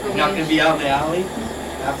 11:11. Make a You're not gonna be out in the alley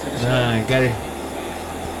after the show? Nah, got it.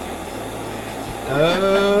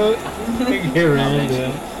 Oh, get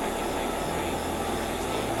Randall.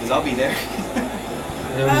 Because I'll be there.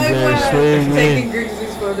 Taking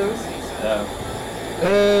GrigsB's photos.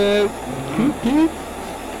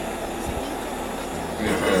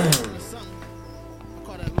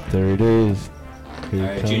 There it is. Here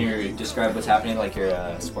Alright, it comes. Junior, describe what's happening like you're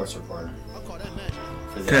a sports reporter.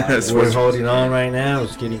 For the That's We're what's- holding on right now.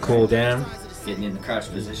 It's getting cooled down. getting in the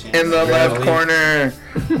crouch position. In the left Rally. corner,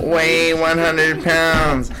 weighing 100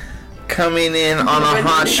 pounds, coming in on a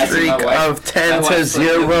hot I see my streak wife- of 10 my to wife's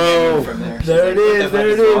looking at me 0. from there. She's There like, it "What is, the fuck there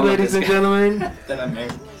it wrong is, with ladies this and guy?" gentlemen. That I'm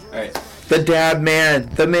married. Alright. The dab man,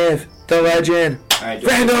 the myth, the legend, Alright.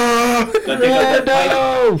 Randall! Don't pick up that pipe.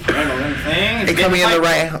 Randall! Randall, run the thing. And coming in the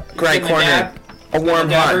right Getting the corner, dab. a warm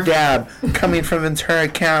Dabber. hot dab, coming from Ventura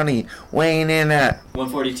County, weighing in at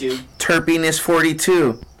 142. terpene is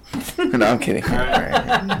 42. No, I'm kidding. Alright.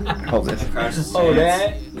 Alright. Hold this. Crouch Oh, stance.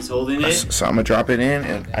 that? He's holding it. So I'm gonna drop it in,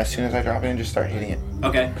 and as soon as I drop it in, just start hitting it.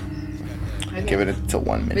 Okay. Give it to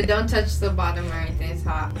 1 But minute. don't touch the bottom or anything. It's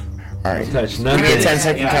hot. Alright. Touch Give me a nothing.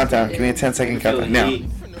 10-second Yeah. countdown. Give me a 10-second Feel the countdown. Now. heat.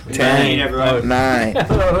 10, Heat, everyone. 9,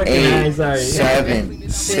 Oh, 8, sorry. 7,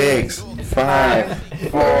 6, 5,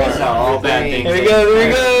 4. That's how all bad things There he goes, there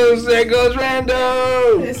he goes. There goes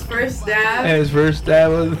Randall. His first dab. His first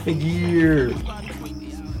stab of the year.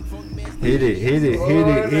 Hit it, hit it, hit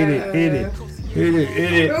it, hit it, hit it. Hit it,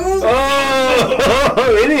 hit it.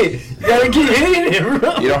 Oh, hit it. You gotta keep hitting it,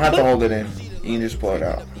 bro. You don't have to hold it in. You can just blow it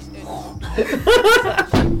out.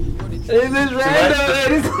 This is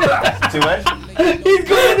Randall. Too much? He's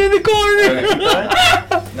going in the corner.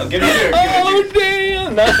 No, give it here. Oh,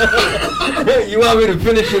 damn. No. You want me to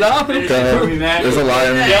finish it off? Go ahead. There's a lot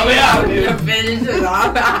in there. Help me out, dude. Finish it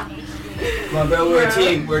off. Come on, bro. We're a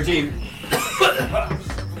team. We're a team.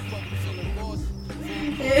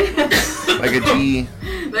 Like a G.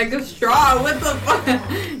 Like a straw. What the fuck?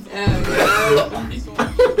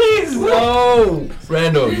 No.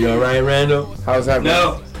 Randall, you alright, Randall? How's that?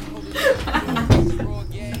 No.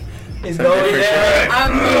 It's going there.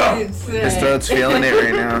 I'm insane. His throat's feeling it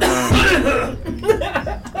right now. Huh?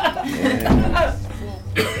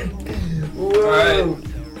 Yeah. Whoa.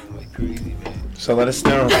 So let us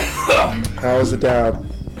know. How was the dab?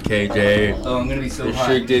 KJ. Oh, I'm gonna be so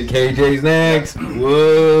Restricted. KJ's next.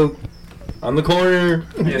 Whoa. On the corner.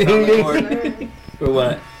 For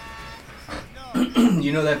what?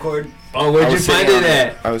 You know that chord? Oh, where'd you find it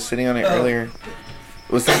at? I was sitting on it earlier.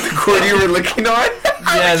 Was that the cord you were looking on?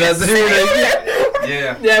 Yeah, that's it.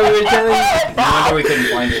 Yeah. Yeah, we were telling you. No wonder we couldn't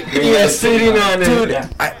find it. Yeah, sitting on it. Dude, Yeah.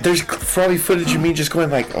 there's probably footage of me just going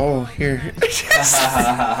like, oh, here. I'm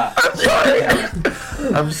sorry.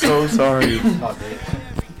 I'm so sorry.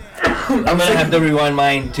 I'm gonna have to rewind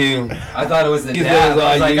mine too. I thought it was the Because dab. it was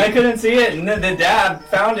I was all like, you. I couldn't see it, and then the dab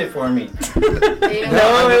found it for me. No, it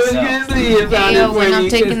was No. Grizzly. It found Hey, it for when I'm you.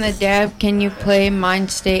 taking the dab, can you play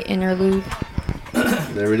Mind State Interlude?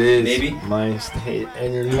 There it is. Maybe. Mind State Oh,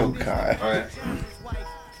 Interlude. God. Alright.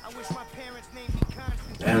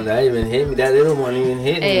 Damn, that even hit me. That little one even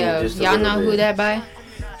hit me. Hey, just a y'all little know who bit. that by?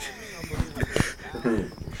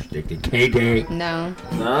 Restricted KJ. No.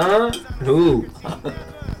 Nah? Who?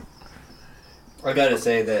 I gotta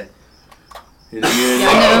say that Y'all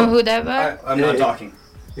know who that by? I'm not talking.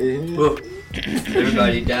 Who? Whoa.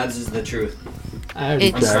 Everybody, dabs is the truth.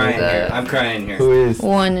 It's I'm crying the- here. I'm crying here. Who is?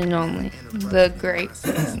 One and only. The great.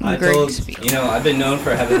 I told GrigsB. you know I've been known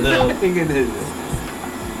for having little. Look at this.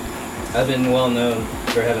 I've been well known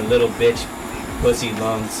for having little bitch pussy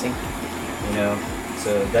lungs. You know,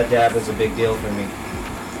 so that dab was a big deal for me.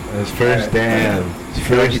 His first dab. His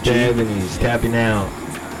first dab and he's tapping out.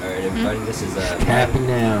 All right, everybody, this is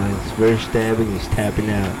Tapping out. His first dab and he's tapping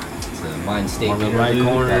out. it's a Mind State On the right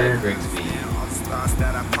Interlude corner. by GrigsB.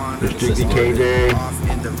 Restricted KJ. Off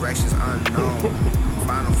in directions unknown.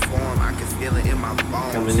 Final form, I can feel it in my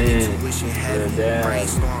bones. Coming in. Intuition Yeah, heavy, damn.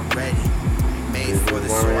 brainstorm ready. Made for the Warming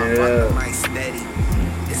soul, I it rock up. the mic steady.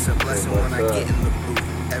 It's a blessing What's when I up? get in the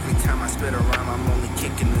booth. Every time I spit a rhyme, I'm only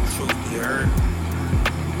kicking the truth. You heard?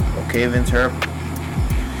 Okay,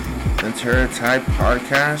 Ventura Type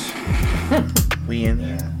Podcast. We in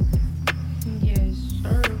here. Yes,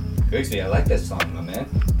 sir. GrigsB, I like this song, my man.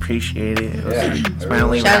 Appreciate it. Yeah. It's my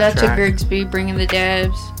only Shout rap out to track. GrigsB bringing the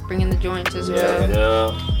dabs, bringing the joints as well,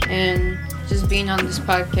 Yeah. and just being on this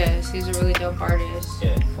podcast. He's a really dope artist.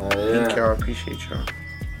 Yeah. Oh, Thank yeah. y'all. I appreciate y'all.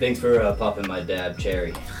 Thanks for popping my dab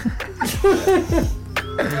cherry.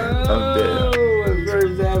 Oh, his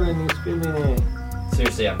first dab and he's spinning it.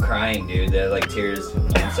 Seriously, I'm crying, dude. They're like tears.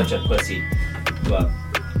 I'm such a pussy. But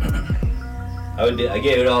I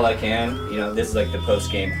gave it all I can. You know, this is like the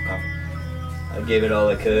post game. I gave it all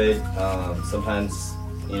I could. Sometimes,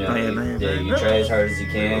 you know, you try as hard as you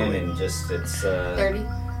can, and just it's. 30.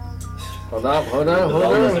 Hold up, hold The up, ball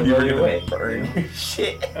hold doesn't up. go your way. Burn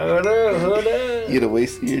shit. Hold up. You'd have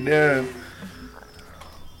wasted your dab.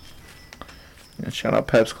 Yeah, shout out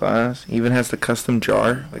Pep's class. He even has the custom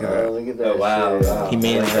jar. Look at Oh, that. look at that. Oh, wow. shit. He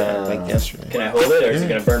made Wow. that like yesterday. Can I hold it, or is it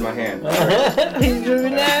gonna burn my hand? He's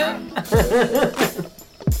doing that.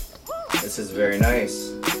 This is very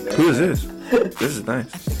nice. Who is this? This is nice.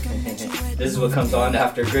 This is what comes on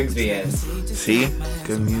after GrigsB ends. See?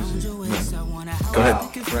 Good music. Go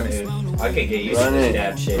ahead. Run it. I could get used Run to this it.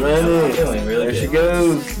 dab shit. Run I'm it. feeling really There she good.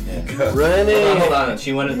 goes. Yeah. Run Hold it. on.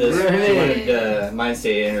 She wanted this. Run She it. wanted the Mind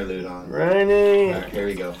State Interlude on. Run All it. right, here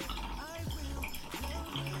we go.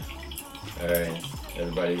 All right,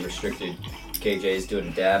 everybody, restricted. KJ's doing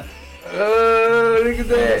a dab, Oh, look at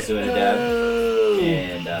that. Randall's doing a dab, Oh.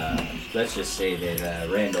 and let's just say that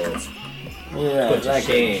Randall's. Yeah, Put to like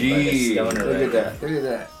shame a by the G. stoner Look at record. that. Look at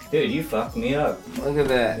that. Dude, you fucked me up. Look at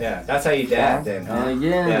that. Yeah, that's how you dab then. Oh, Huh?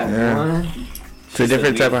 yeah. Yeah. One. It's a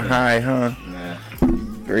different type of high, huh? Nah.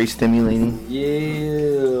 Very stimulating.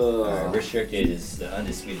 Yeah. Restricted is the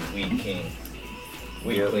undisputed weed king.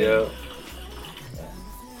 Weed Yep, queen. yep.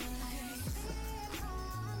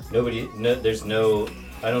 There's no.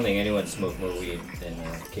 I don't think anyone smoked more weed than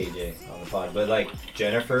KJ on the pod. But like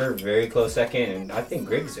Jennifer, very close second, and I think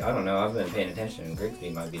Griggs. I don't know. I've been paying attention, and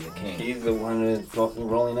GrigsB might be the king. He's the one that's fucking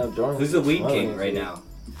rolling up joints. Who's the weed king right now?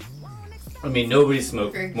 I mean, nobody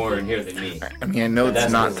smoked Griggs. more in here than me. I mean, I know But it's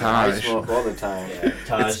that's not because I Taj. smoke all the time. Yeah,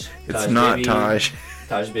 Taj. It's not Bibi. Taj.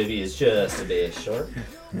 Taj Bibi is just a bit short.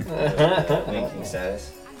 Linking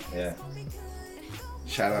status. Yeah.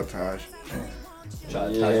 Shout out Taj.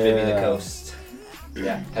 Taj Bibi the Coast.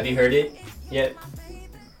 Yeah. Have you heard it yet?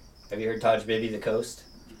 Have you heard Taj Bibi the Coast?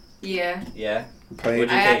 Yeah. Yeah. Play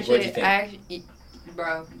What'd it. you I think? What'd you actually, think?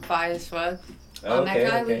 bro, fire as fuck. Oh, On that okay,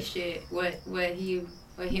 Kylie okay. shit, what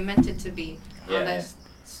he meant it to be. Yeah. On that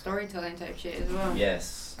storytelling type shit as well.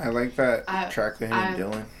 Yes. I like that I- track with him and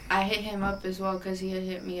Dylan. I hit him up as well because he had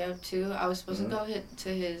hit me up too. I was supposed to go to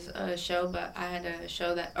his show, but I had a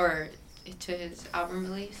show to his album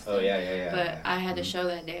release. Oh yeah. But I had a show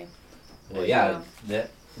that day. Well, yeah.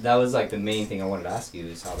 That was like the main thing I wanted to ask you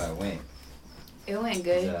is how that went. It went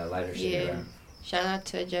good. Lighter shade Yeah. around. Shout out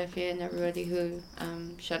to Jeffy and everybody who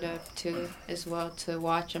showed up to as well to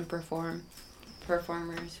watch and perform.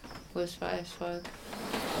 Performers was fire as fuck.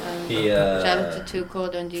 Shout out to Too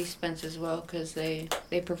Cold and D-Spence as well because they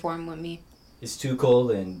perform with me. Is Too Cold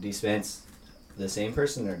and D-Spence the same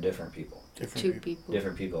person or different people? Two people.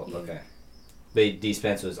 Different people. Yeah. Okay. But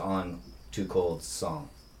D-Spence was on Too Cold's song.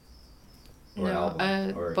 Or No,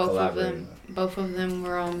 album, or both of collaborating. them. Both of them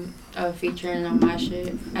were on featuring on my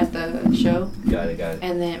shit at the show. Got it.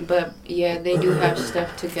 And then, but yeah, they do have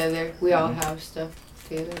stuff together. We all have stuff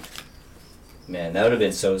together. Man, that would have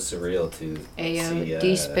been so surreal to Ayo, see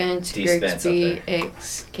D-Spence, D-Spence up GrigsB, there.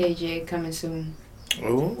 X, KJ coming soon.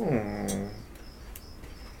 Ooh.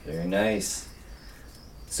 Very nice.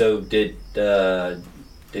 So did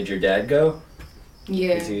your dad go?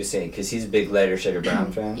 Yeah. Because he was saying, because he's a big Lighter Shader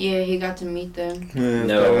Brown fan. Yeah, he got to meet them.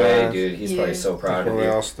 No way, dude. He's probably Yeah. so proud of you.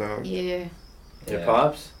 else though. Yeah. Your Yeah.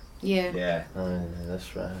 pops? Yeah. Yeah. Oh, yeah,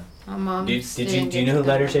 that's right. My mom. Do you know who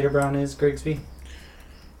Lighter Shader Brown is, GrigsB?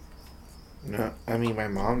 No, I mean my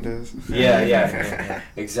mom does. Yeah.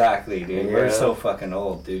 Exactly, dude. We're Yeah. so fucking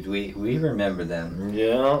old, dude. We remember them.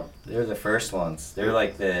 Yeah. They're the first ones. They're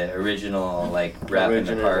like the original, like, rap in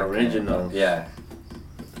the park. Originals. Yeah.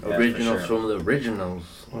 Yeah, for Originals sure. from the originals.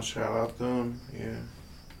 Well, shout out to him. Yeah.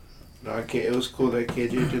 No, it was cool that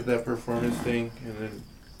KJ did that performance thing and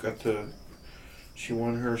then she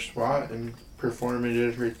won her spot and performed and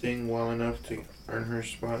did her thing well enough to earn her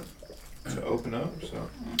spot to open up. So.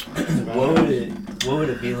 What would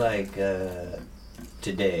it be like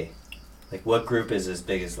today? Like, what group is as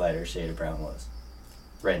big as Lighter Shader Brown was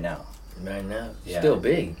right now? Right now. Yeah. Still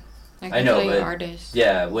big. I know, but artists.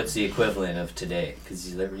 yeah, what's the equivalent of today?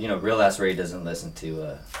 Because Real Ass Ray doesn't listen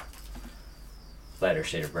to Lighter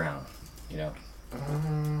Shader Brown. You know. I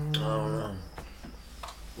don't know.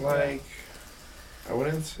 Like, I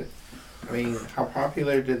wouldn't say. I mean, how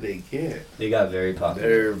popular did they get? They got very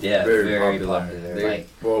popular. They're very popular. They're Like,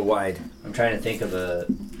 worldwide. I'm trying to think of a.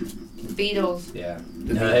 Beatles. Yeah.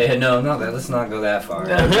 The No, let's not go that far.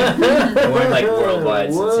 They weren't like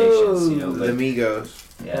worldwide sensations, you know. The But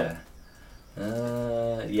Migos. yeah.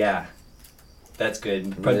 Yeah. That's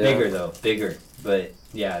good. But Yeah. bigger though. Bigger. But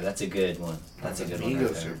yeah, that's a good one. That's a The good one. Right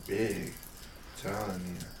Migos there. are big. I'm telling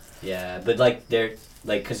you. Yeah, but like they're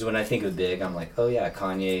like, cause when I think of big, I'm like, oh yeah,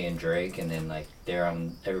 Kanye and Drake, and then like they're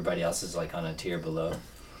on, everybody else is like on a tier below.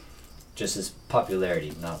 Just as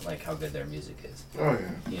popularity, not like how good their music is. Oh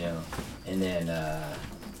yeah. You know, and then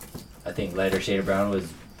I think Lighter Shader Brown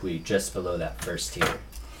was just below that first tier.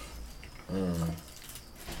 Mm.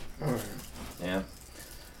 Oh yeah. Yeah.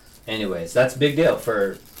 Anyways, that's a big deal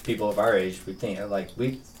for people of our age.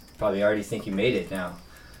 We probably already think you made it now,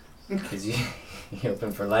 because you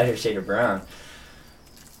opened for Lighter Shader Brown.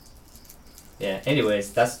 Yeah.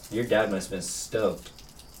 Anyways, your dad must have been stoked.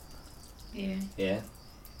 Yeah. Yeah.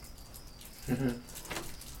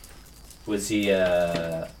 Was he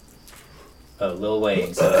Lil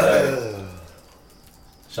Wayne? So,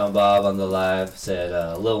 Sean Bob on the live said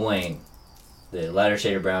Lil Wayne. The Lighter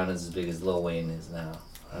Shader Brown is as big as Lil Wayne is now.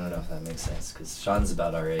 I don't know if that makes sense, because Sean's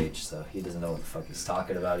about our age, so he doesn't know what the fuck he's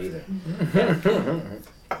talking about either.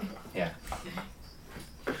 Yeah.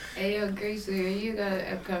 Hey yo, GrigsB, you got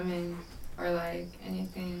upcoming or like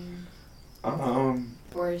anything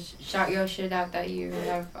or shout your shit out that you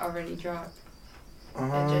have already dropped?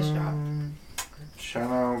 That just dropped. Shout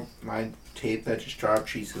out my tape that just dropped,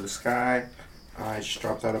 Trees to the Sky. I just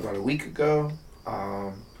dropped that about a week ago.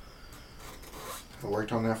 I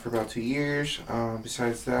worked on that for about 2 years.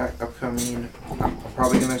 Besides that, upcoming, I'm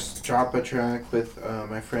probably going to drop a track with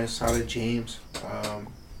my friend Solid James.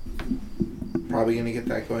 Probably going to get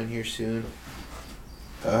that going here soon.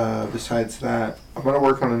 Besides that, I'm going to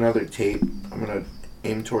work on another tape. I'm going to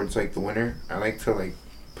aim towards like the winter. I like to like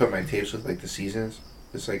put my tapes with like the seasons.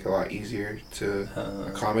 It's like a lot easier to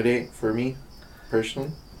accommodate for me,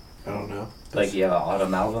 personally. I don't know. Like you have an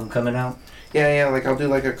autumn album coming out? Yeah, like I'll do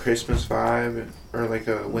like a Christmas vibe or like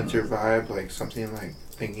a winter vibe, like something like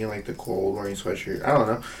thinking like the cold, wearing sweatshirt. I don't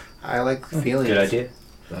know. I like feelings. Good idea.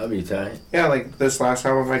 That'd be tight. Yeah, like this last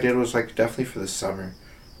album I did was like definitely for the summer.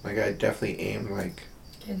 Like I definitely aimed like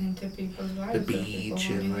Get into people's lives. the what people beach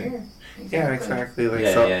wanna and like hear. yeah, exactly. Like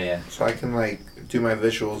Yeah, so, yeah. so I can like do my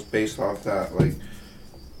visuals based off that. Like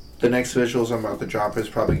the next visuals I'm about to drop is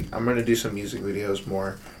probably I'm gonna do some music videos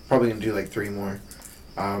more. Probably gonna do like 3 more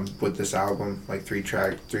with this album. Like 3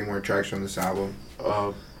 more tracks from this album.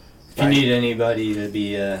 If you need anybody to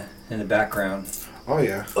be in the background, Oh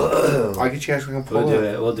yeah. I'll get you guys to come pull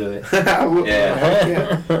we'll do it.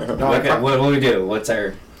 Yeah. No, what will we do? What's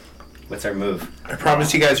our move? I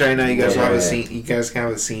promise you guys right now, you guys will have a Yeah. scene. You guys can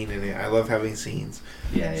have a scene in it. I love having scenes.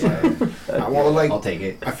 Yeah. I want like. I'll take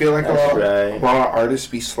it. I feel like a That's lot right. of artists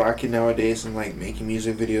be slacking nowadays and like making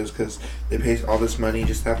music videos because they pay all this money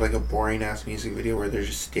just to have like a boring ass music video where they're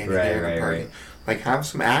just standing there in a party. Like have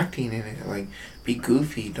some acting in it. Like be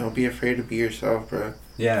goofy. Don't be afraid to be yourself, bro.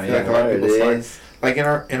 Yeah, I feel like a lot of There people it slack. is. Like in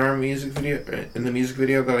our music video, in the music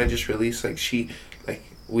video that I just released, like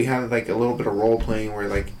we had like a little bit of role playing where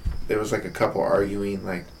like there was like a couple arguing,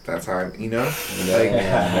 like that's how but like it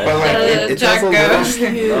tells a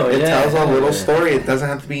little, it tells a little story. It doesn't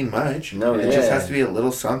have to be much. No, it just has to be a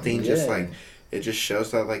little something. Just Yeah. like it just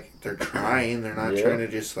shows that like they're trying. They're not trying to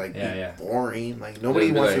just like be boring. Like nobody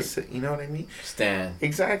They'll be wants like, to sit. You know what I mean? Stan.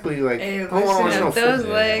 Exactly. Like Hey, I don't wanna watch listen no up those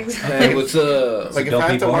football. legs. Hey, what's up? Like if Don't I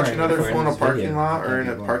be have to watch boring another if we're fool in a this parking video. lot or Don't in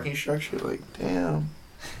be a boring. parking structure, like damn.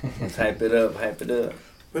 Let's hype it up, hype it up.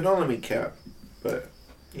 But don't let me cap. But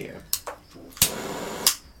yeah.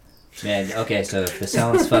 Man, okay, so if the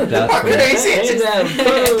sound's fucked up, if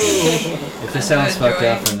the sound's I'm fucked up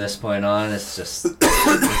enjoying. from this point on, it's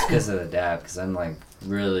because of the dab. Because I'm like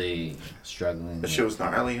really struggling That with shit was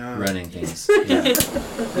gnarly, huh? running things. Yeah,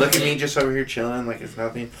 Look at me just over here chilling like it's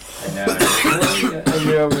nothing. I know. And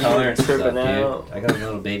you're over here Tolerance is up, tripping dude. out. I got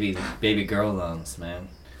little baby girl lungs, man.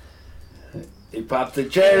 He popped the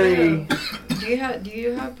cherry. Do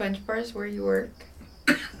you have punch bars where you work?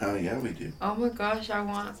 Oh yeah, we do. Oh my gosh, how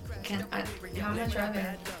much are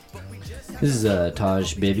they? This is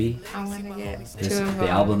Taj Bibi. I want to get This, 2 of them. the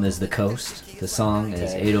album is The Coast. The song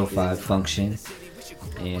is 805 Function.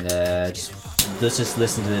 And let's just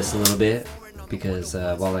listen to this a little bit because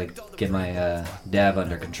while I get my dab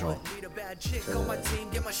under control.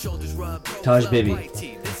 Taj Bibi.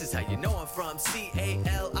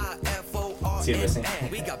 See, listen.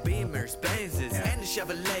 We got Beamers, Benzes, and the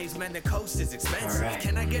Chevrolets. Man, the coast is expensive. Alright.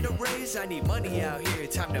 Can I get a raise? I need money out here.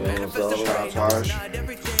 Time to Yeah, manifest so- the Shout out rain. Taj. Not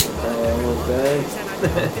everything, Okay. and I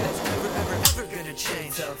know that's ever gonna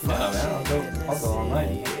change. No, man, I'll go all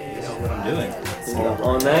night. This is what I'm doing.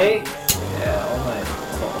 All night? Yeah, all night. I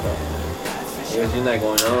guess you're not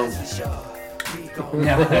going home.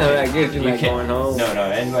 No, I guess you're you not can't- going home. No,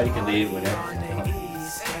 anybody can leave whenever.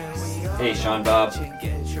 Hey, Sean Bob. Sean's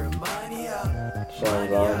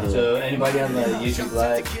on here. So anybody on the YouTube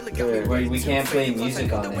live, we can't play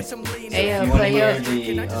music on it. Hey, If you want to play hear up.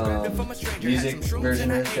 the music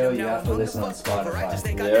version of the show, you have to listen on Spotify. Yeah. So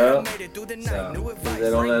They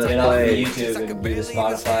don't let get us off the play. YouTube and do the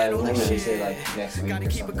Spotify. We'll release it like next week or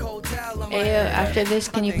something. Hey, after this,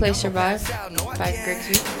 can you play Survive by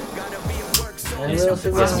GrigsB? Yes, I'm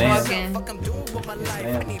ma'am. walking. Yes,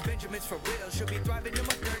 ma'am. Yeah.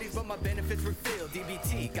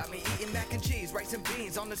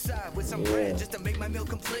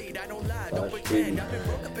 Gosh, baby.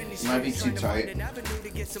 Might be too tight.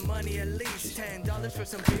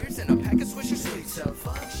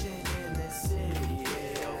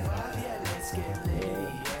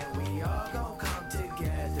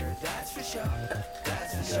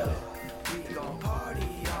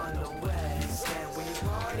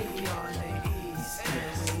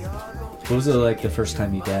 What was it like the first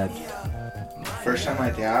time you dabbed? First time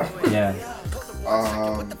I dabbed, Yeah.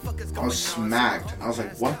 I was smacked. I was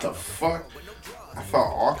like, what the fuck? I felt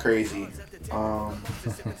all crazy. I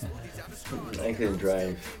couldn't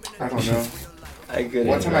drive. I don't know. I couldn't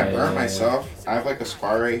One time I drive. burned myself. I have like a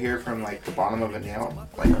scar right here from like the bottom of a nail.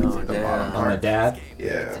 Like the damn. bottom On the part. dab?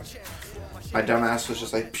 Yeah. My dumb ass was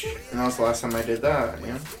just like, psh, and that was the last time I did that,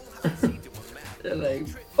 man. They're like,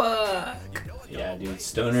 fuck. Yeah, dude.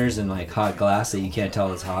 Stoners and like hot glass that you can't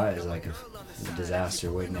tell is hot is like a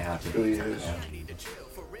disaster waiting to happen. It really is. Yeah.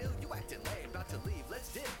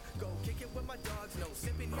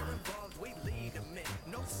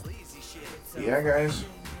 Yeah, guys.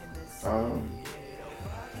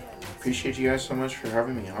 Appreciate you guys so much for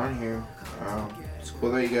having me on here. It's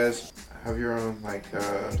cool that you guys have your own like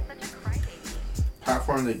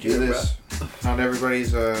platform to do this. Not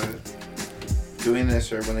everybody's doing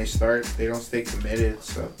this, or when they start, they don't stay committed.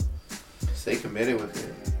 So stay committed with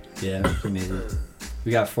it. Yeah, we made it.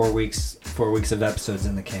 We got 4 weeks of episodes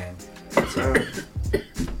in the can. So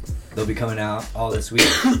they'll be coming out all this week.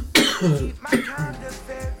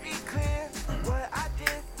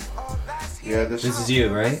 Yeah, This is you,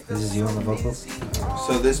 right? This is you on the vocals?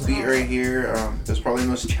 So this beat right here, is probably the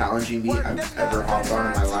most challenging beat I've ever hopped on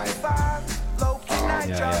in my life.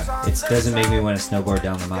 Yeah. It doesn't make me want to snowboard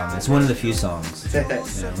down the mountain. It's one of the few songs. You know?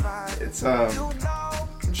 It's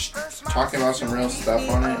just talking about some real stuff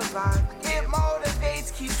on it.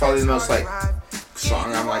 It's probably the most like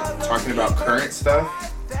song I'm like talking about current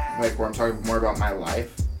stuff, like where I'm talking more about my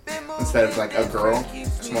life instead of like a girl.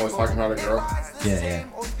 I'm always talking about a girl. Yeah.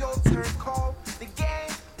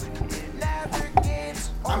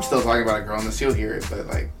 I'm still talking about a girl in this, you'll hear it, but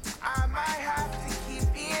like.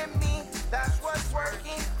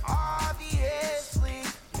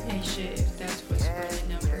 Hey, shit, if that's what's really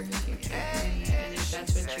numbers, you and if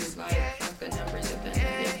that's what you like, fuck the numbers at the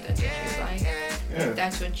end of it, if that's what you like. Yeah. If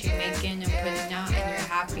that's what you're making and putting out and you're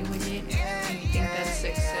happy with it, and you think that's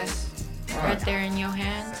success right there in your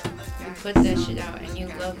hands, you put that shit out and you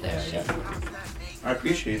love that shit. I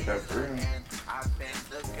appreciate that for real.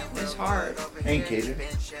 It's hard. Ain't KJ.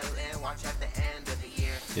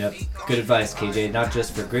 Yep. Good advice, KJ. Not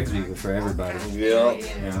just for GrigsB, but for everybody. Yeah. You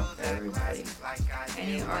know? Everybody.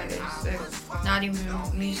 Any artist. Not even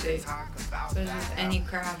music. But just any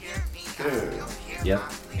craft. Dude. Yep.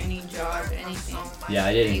 Any job, anything. Yeah,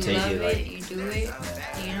 I didn't You take love it like. you do it.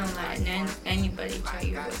 You don't let anybody tell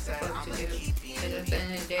you what the fuck to do. Because at the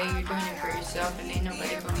end of the day, you're doing it for yourself and ain't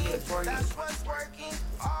nobody gonna do it for you.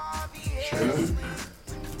 True.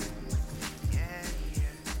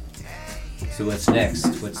 So what's next?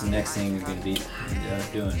 What's the next thing you're gonna be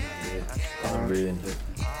doing?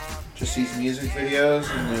 Just these music videos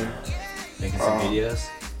and then Making some videos?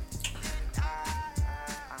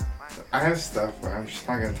 I have stuff, but I'm just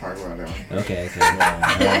not gonna talk about it. Okay.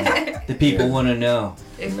 The people want to know.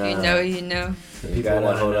 If you know, you know. The You people gotta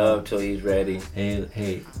want to hold know. up till he's ready.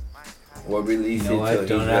 Hey. We'll release You know it what?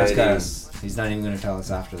 till Don't he's ask ready. us. He's not even gonna tell us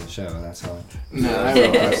after the show. That's how. No, I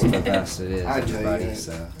will. That's the best it is, I tell you everybody. that.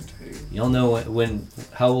 So you'll know when.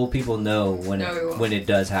 How will people know when No, we won't. when it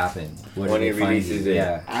does happen? Where do When they he find releases you? it.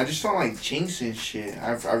 Yeah. I just don't like jinxing shit.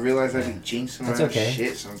 I realize I be jinxing That's my okay.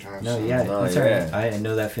 shit sometimes. No, so yeah, No, that's yeah. alright. I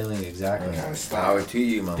know that feeling exactly. I gotta stop. Power to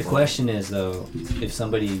you, my The boy. question is though, if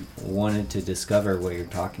somebody wanted to discover what you're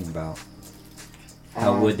talking about,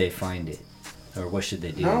 how would they find it, or what should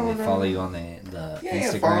they do? No, they no. follow you on the Yeah,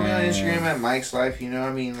 Instagram. follow me on Instagram at Mike's Life. You know,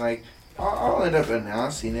 I mean, like, I'll end up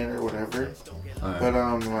announcing it or whatever. Alright. But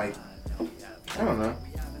like, I don't know.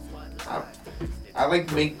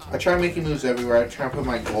 I try making moves everywhere. I try to put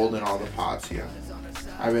my gold in all the pots. Yeah,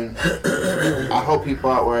 I help people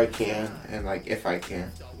out where I can, and like if I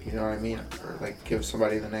can, you know what I mean, or like give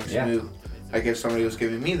somebody the next Yeah. move, like if somebody was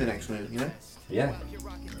giving me the next move, you know. Yeah.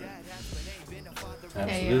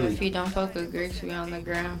 Hey, Absolutely. if you don't fuck with GrigsB on the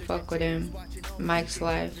ground, fuck with him. Mike's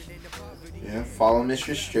Life. Yeah, follow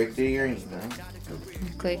Mr. Strictly, you know.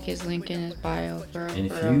 Click his link in his bio, bro. And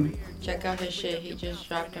if bro. you Check out his shit. He just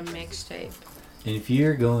dropped a mixtape. And if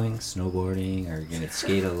you're going snowboarding or you're gonna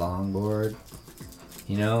skate a longboard,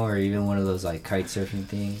 you know, or even one of those like kite surfing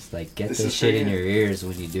things, like get This this is shit in for you. your ears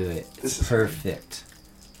when you do it. This It's is for you. perfect.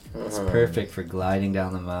 It's perfect for gliding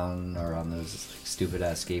down the mountain or on those stupid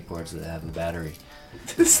ass skateboards that have the battery.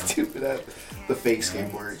 Stupid ass, the fake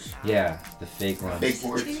skateboards. Yeah, the fake ones. Fake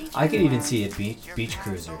boards. I could even see a beach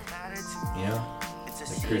cruiser. You know,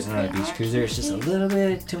 like cruising on a beach cruiser. It's just a little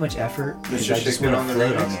bit too much effort because Mr. I just Stick want on to the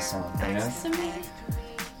float remix. on this song. You know.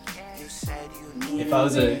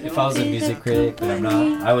 If I was a music critic, but I'm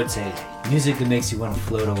not, I would say music that makes you want to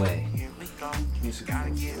float away. Music.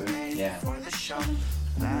 Yeah.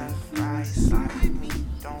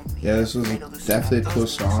 Yeah, this was definitely a cool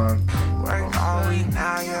song.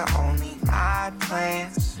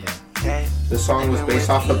 This song was based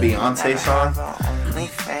off a Beyonce song.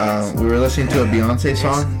 We were listening to a Beyonce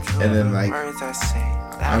song, and then like,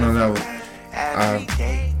 I don't know,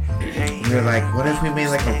 we were like, what if we made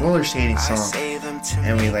like a roller skating song?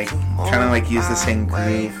 And we like kind of like used the same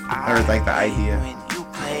groove or like the idea.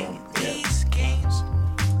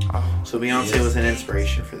 So Beyonce was an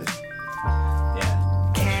inspiration for this.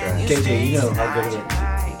 Yeah. KJ, you know how good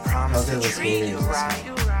of a skater is this guy?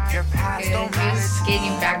 Good. He was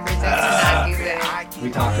skating backwards. I cannot do that. We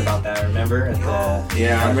talked about that, remember? At the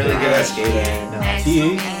Yeah, I'm really good at skating. No,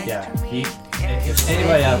 if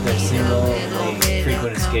anybody out there single, like,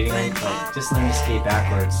 frequent skating, like, just learn to skate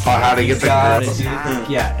backwards. Oh, how to get the gotta girls. do it.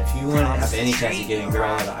 Yeah, if you want to have any chance of getting a girl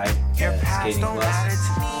at a skating class,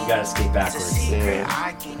 you gotta skate backwards.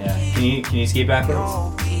 Yeah. Yeah. Can you skate backwards?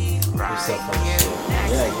 You're so full of shit.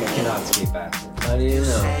 Yeah, you cannot skate backwards. How do you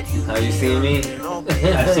know? How you see me?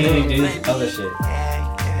 I've seen you do other shit.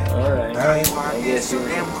 Alright. I guess you know.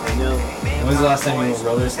 When was the last time you went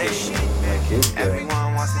roller skating? Like shit's good.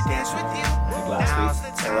 Everyone wants to dance with you. Like last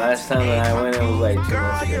week. The last time that I went, it was like 2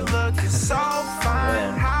 months ago.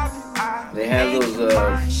 Man. They have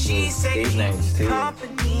those skate nights too.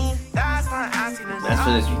 That's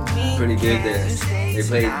when it's pretty good there. They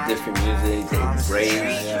play different music, they rave.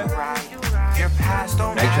 Yeah.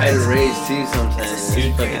 I try to raise too sometimes.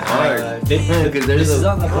 It's fucking hard. Because This is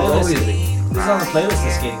on the always playlist. This is on the playlist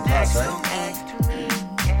of Skating Plus, right?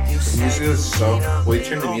 The music is so. Wait,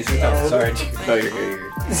 turn the music down. Sorry. No, you're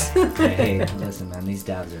good. Hey, listen, man. These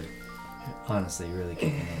dabs are honestly really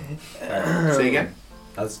kicking in. Say again.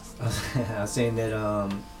 I was saying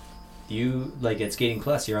that you like at Skating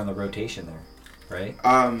Plus, you're on the rotation there, right?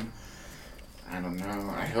 I don't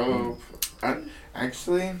know. I hope.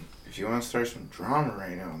 Actually, if you want to start some drama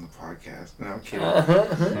right now on the podcast, no, I'm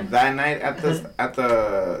kidding. That night at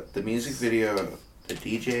the music video, the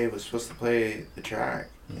DJ was supposed to play the track,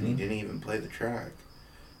 and he didn't even play the track.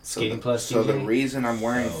 Skating Plus. So the DJ? reason I'm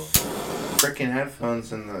wearing freaking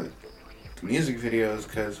headphones in the music video is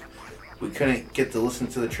because we couldn't get to listen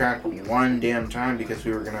to the track one damn time because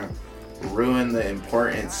we were gonna ruin the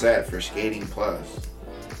important set for Skating Plus.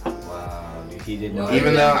 Wow, dude, he didn't know.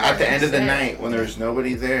 Even though at the end of the night when there was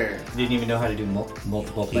nobody there, He didn't even know how to do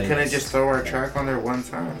multiple he playlists. couldn't just throw our track on there one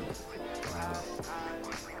time. Wow.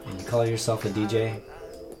 And you call yourself a DJ?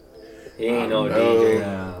 He ain't no No. DJ.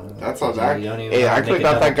 No. That's all You that. don't even Hey, know how I to could make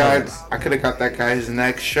have a got that guy. double playlist. I could have got that guy his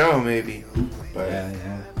next show maybe, but Yeah.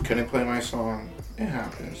 couldn't play my song. It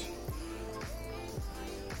happens.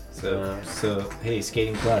 So hey,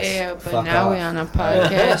 Skating Plus. Yeah, but fuck now off. we on a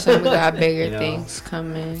podcast and we got bigger You know? things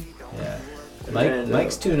coming. Yeah. Randal.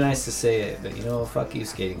 Mike's too nice to say it, but you know, fuck you,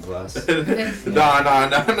 Skating Plus. No.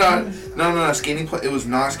 Skating Plus. It was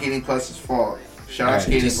not Skating Plus's fault. Shout out Alright,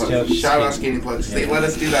 Skating just Plus. joke, Shout out Skating- Skating Plus. Yeah. They let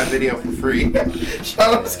us do that video for free.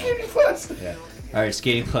 Shout out Yeah. Skating Plus. Yeah. All right,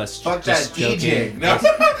 Skating Plus. Fuck that just DJ. joking. No.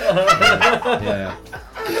 Yeah.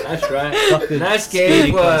 That's right. Fuck the Nice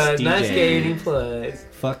Skating Plus. DJ. Nice Skating Plus.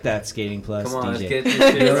 Fuck that Skating Plus Come on, let's DJ. get this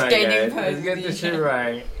shit right, Skating guys. Plus Let's get this shit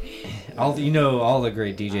right. All the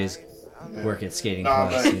great DJs work at Skating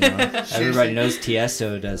Plus. but- You know? Everybody knows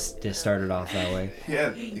Tiesto just started off that way. Yeah,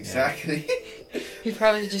 exactly. He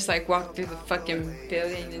probably just like walked through the fucking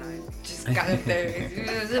building and just got up there.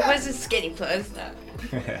 It wasn't Skating Plus. No.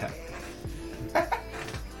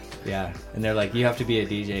 Yeah, and they're like, you have to be a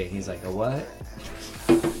DJ. He's like, a what?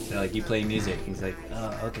 They're like, you play music. He's like,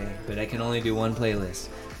 oh, okay, but I can only do one playlist.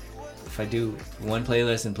 If I do one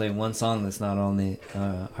playlist and play one song that's not on the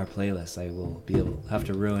our playlist, I will have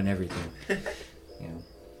to ruin everything. You know.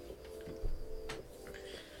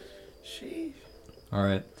 Sheesh. All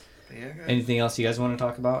right. Yeah, guys. Anything else you guys want to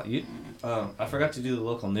talk about? I forgot to do the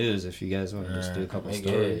local news. If you guys want to just do a couple Make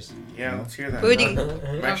stories. Yeah, let's hear that. Booty.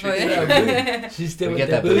 I'm actually She's still We with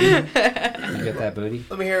get that that booty. booty. You get that booty.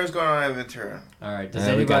 Let me hear what's going on in Ventura. All right. Does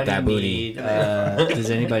Yeah, we got anybody that booty. need? Does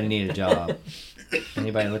anybody need a job?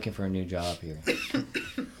 Anybody looking for a new job here?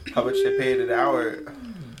 How much they paid an hour?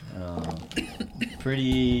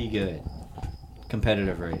 Pretty good.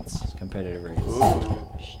 Competitive rates. Ooh.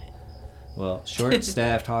 Well,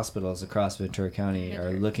 short-staffed hospitals across Ventura County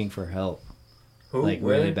are looking for help, Who? like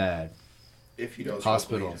Where? really bad. If you don't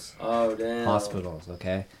Hospitals. Oh, damn. Hospitals,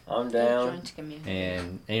 okay? I'm down.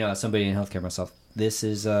 And you know, as somebody in healthcare myself, this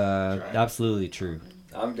is absolutely true.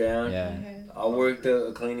 I'm down. Yeah, I work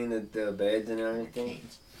cleaning the beds and everything.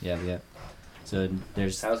 yeah. So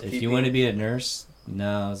there's if Housekeeping. you want to be a nurse,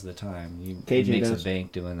 now's the time. You Cajun make some nurse.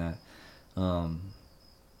 bank doing that.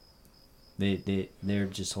 They're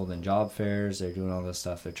just holding job fairs. They're doing all this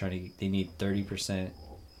stuff. They need 30%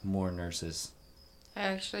 more nurses. I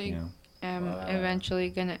actually You know. am eventually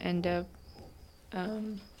gonna end up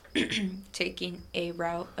taking a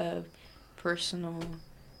route of personal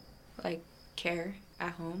like care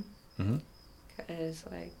at home Mhm. because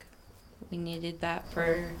like we needed that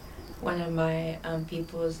for one of my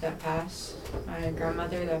peoples that passed, my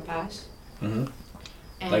grandmother that passed. Mhm.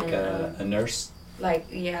 And, Like a nurse. like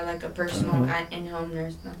a personal in-home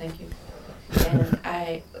nurse. No, thank you.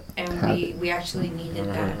 And we actually needed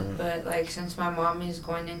that, but like since my mom is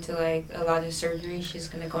going into like a lot of surgery, she's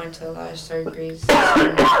gonna go into a lot of surgeries,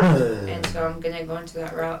 and so I'm gonna go into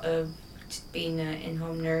that route of being an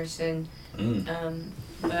in-home nurse, and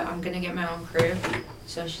but I'm gonna get my own crib,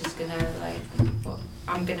 so she's gonna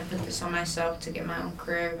I'm gonna put this on myself to get my own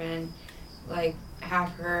crib and like have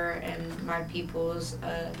her and my peoples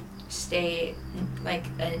stay like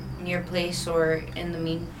a near place or in the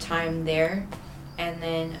meantime there, and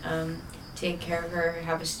then take care of her,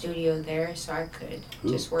 have a studio there so I could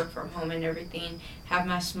just work from home and everything, have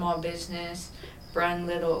my small business, run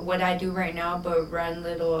little what I do right now, but run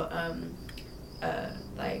little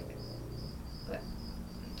like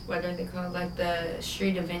what are they called? Like the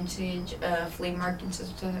street of vintage flea markets and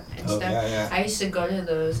stuff. Yeah. I used to go to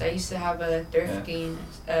those. I used to have a thrifting,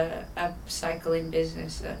 upcycling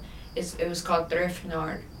business. It was called Thrift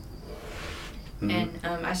Nord. And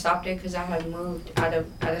I stopped it because I had moved out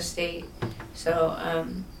of state. So,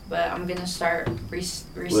 but I'm gonna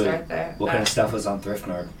restart that. What kind of stuff was on Thrift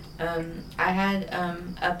Nord? I had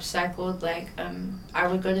upcycled, like I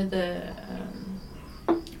would go to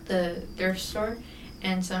the thrift store,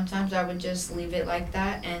 and sometimes I would just leave it like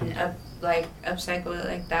that and upcycle it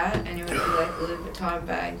like that, and it would be like Louis Vuitton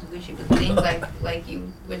bags, Gucci, things like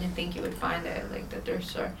you wouldn't think you would find at like the thrift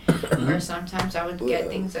store. Or sometimes I would get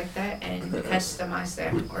things like that and customize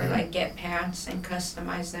them, or like get pants and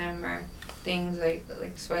customize them, or things like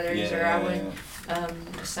sweaters, or I would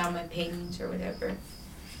sell my paintings or whatever.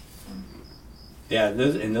 Yeah,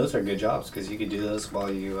 those are good jobs because you could do those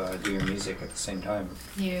while you do your music at the same time.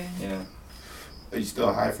 Yeah. Yeah. Are you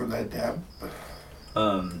still high from that dab?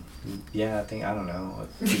 Yeah, I don't know.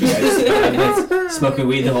 I've been smoking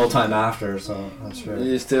weed the whole time after, so I'm sure.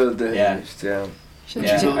 You still do. Yeah. You still.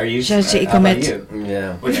 Yeah. Are you? Shout out to How about Ecomet. you?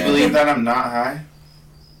 Yeah. Would you believe that I'm not high?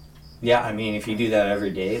 Yeah, I mean, if you do that every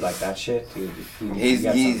day, like that shit, dude, you His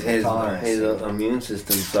got some tolerance. immune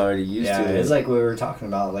system's already used to it. It's like we were talking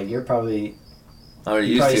about. Like you probably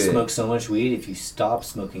smoke so much weed. If you stop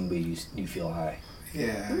smoking weed, you feel high.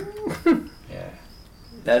 Yeah. Yeah.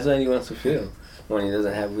 That's what he wants to feel when he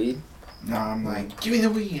doesn't have weed. No, I'm like, give me the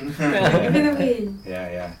weed. Give me the weed.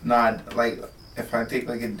 Yeah. Nah, like if I take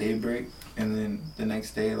like a day break and then the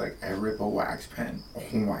next day like I rip a wax pen.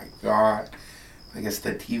 Oh my god. Like a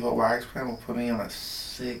Stativa wax pen will put me on a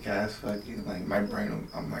sick ass fucking, like my brain,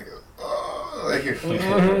 I'm like, oh, like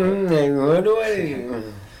Like, what do I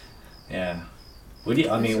do? Yeah. What do you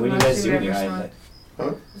guys do when you're high?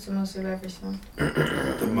 What's the most you've ever smoked?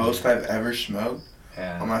 the most I've ever smoked.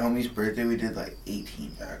 Yeah. On my homie's birthday, we did like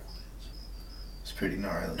 18 backwards. It's pretty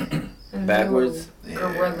gnarly. Backwards?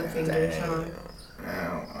 Gorilla fingers, huh?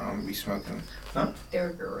 I don't be smoking. They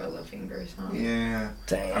were gorilla fingers, huh? Yeah.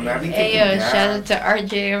 Dang. I'm not Hey yo, shout out to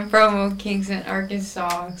RJ. I'm from Kingston,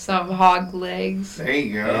 Arkansas. Some hog legs. There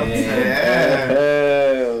you go.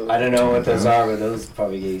 Yeah. I don't know what those are, but those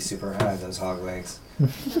probably get you super high, those hog legs.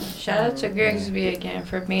 Shout out to GrigsB again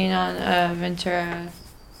for being on Ventura.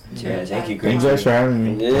 Yeah, thank you, Thanks guys for having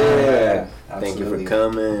me. Yeah. Absolutely. Thank you for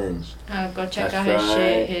coming. Go check That's out his right.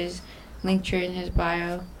 shit, his link tree in his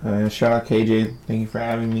bio. Shout out KJ. Thank you for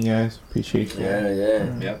having me, guys. Appreciate you.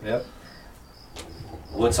 Yeah. Yep.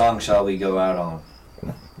 What song shall we go out on?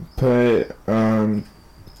 Put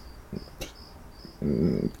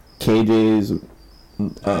KJ's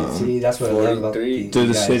See, that's what I love about 43 these To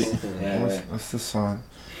the guys. City. Yeah. What's the song?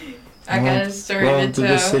 I got a story Roll to to the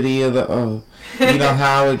tell. city of the You know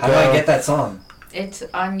how it How do I goes. get that song? It's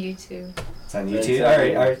on YouTube. It's on YouTube. All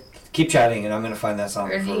right. Keep chatting, and I'm gonna find that song.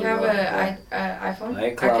 Or do before you we have go. a iPhone?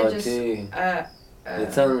 I iCloud could just, too.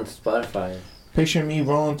 It's on Spotify. Picture me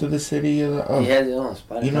rolling through the city of the He has it on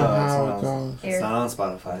Spotify. You know No, it's how not it goes. It's not on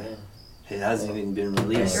Spotify. It hasn't even been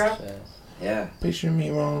released. Drop. Yeah. Picture me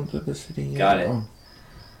rolling through the city. Got it. Oh.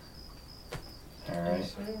 All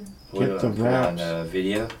right. Get the on raps.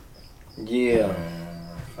 video. Yeah.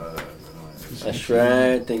 That's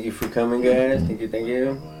right. Thank you for coming, guys. Thank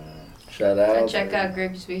you. Shout Go out. check out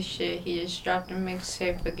GrigsB shit. He just dropped a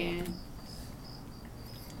mixtape again.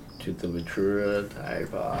 To the Ventura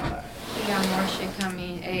type. We got more shit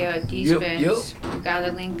coming. Hey, D-Spence. We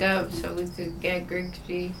gotta link up so we could get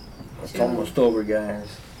GrigsB. It's almost over, guys.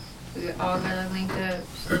 We all gotta link up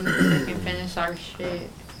so we can finish our shit.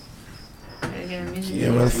 Gotta get a music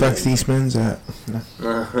Yeah, where the fuck's these spins at?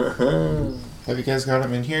 The Have you guys got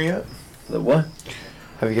them in here yet? what?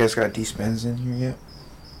 Have you guys got D-Spins in here yet?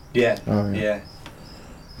 Yeah. Oh, Yeah.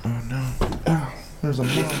 Oh no. Oh, there's a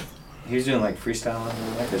moth. He was doing like freestyle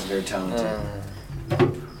and like that's very talented.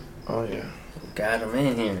 Oh yeah. Got him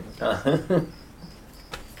in here.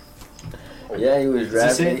 Yeah, he was Is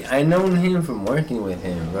this rapping. it? I known him from working with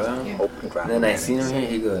him, bro. Yeah. Then I seen him here.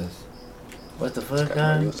 He goes, "What the fuck,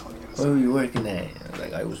 guy? Where were you working at?" I was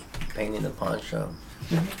like, "I was painting the pawn shop."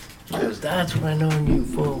 He goes, "That's what I known you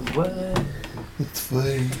for." What? It's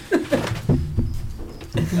funny.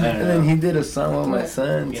 I don't And then know. he did a song with my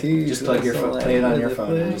son too. Just So plug it's your so phone, like, play it on what your the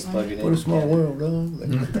phone and fuck? just plug it in. What a small Yeah. world, dog.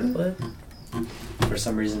 Like, what the fuck? For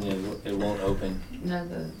some reason it won't open. No,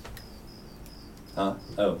 the Huh?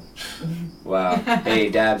 Oh. Wow. Hey,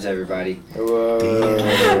 dabs, everybody.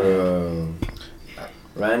 Whoa.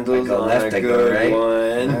 Randal's I go on left, a I go good right.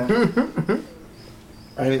 one.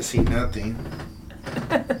 I didn't see nothing.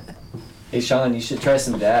 Hey, Sean, you should try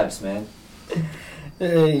some dabs, man.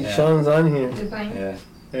 Hey, Yeah. Sean's on here. You playing? Yeah.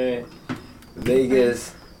 Hey,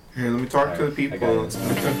 Vegas. Here, let me talk to the people. Drop this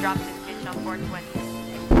bitch on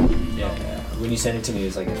 420. Yeah. When you send it to me, it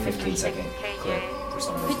was like a 15-second clip or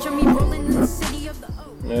something. Picture me rolling in the city of the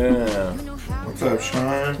Yeah. What's up,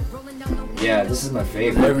 Sean? Yeah, this is my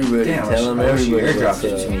favorite. Everybody, Damn, tell them I wish you everybody airdropped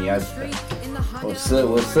what's it to me. What's up?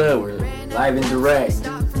 What's up? We're live and direct.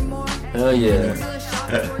 Hell yeah.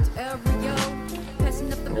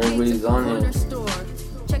 Everybody's on here.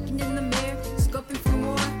 checking in the mirror, scoping for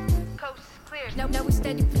more. Coast is clear. Now we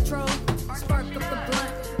steady patrol. Spark up the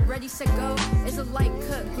blunt. Ready, set, go. It's a light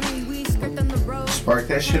cut. Green weed skirt on the road. Spark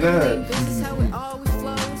that shit up. This is how it always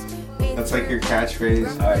flows. That's like your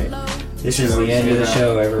catchphrase. Alright. This is the end of the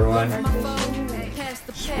show, everyone.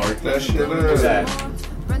 Spark that shit Who's up. that?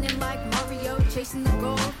 Running like Mario, chasing the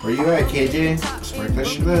goal. Where you at, KJ? Spark that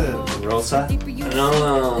shit up. Rosa?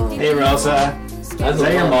 No. Hey, Rosa. That's Is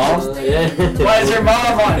that your mom? Yeah. Why is your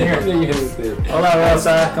mom on here? Hola,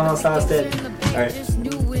 Rosa. ¿Cómo está usted? Alright.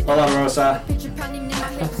 Hola, Rosa.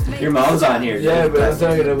 Your mom's on here. Yeah, but I'm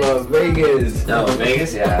talking about Vegas. No,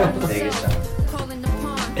 Vegas? Yeah, Vegas.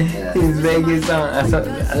 Yeah. He's Vegas on.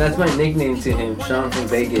 That's my nickname to him, Sean from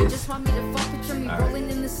Vegas.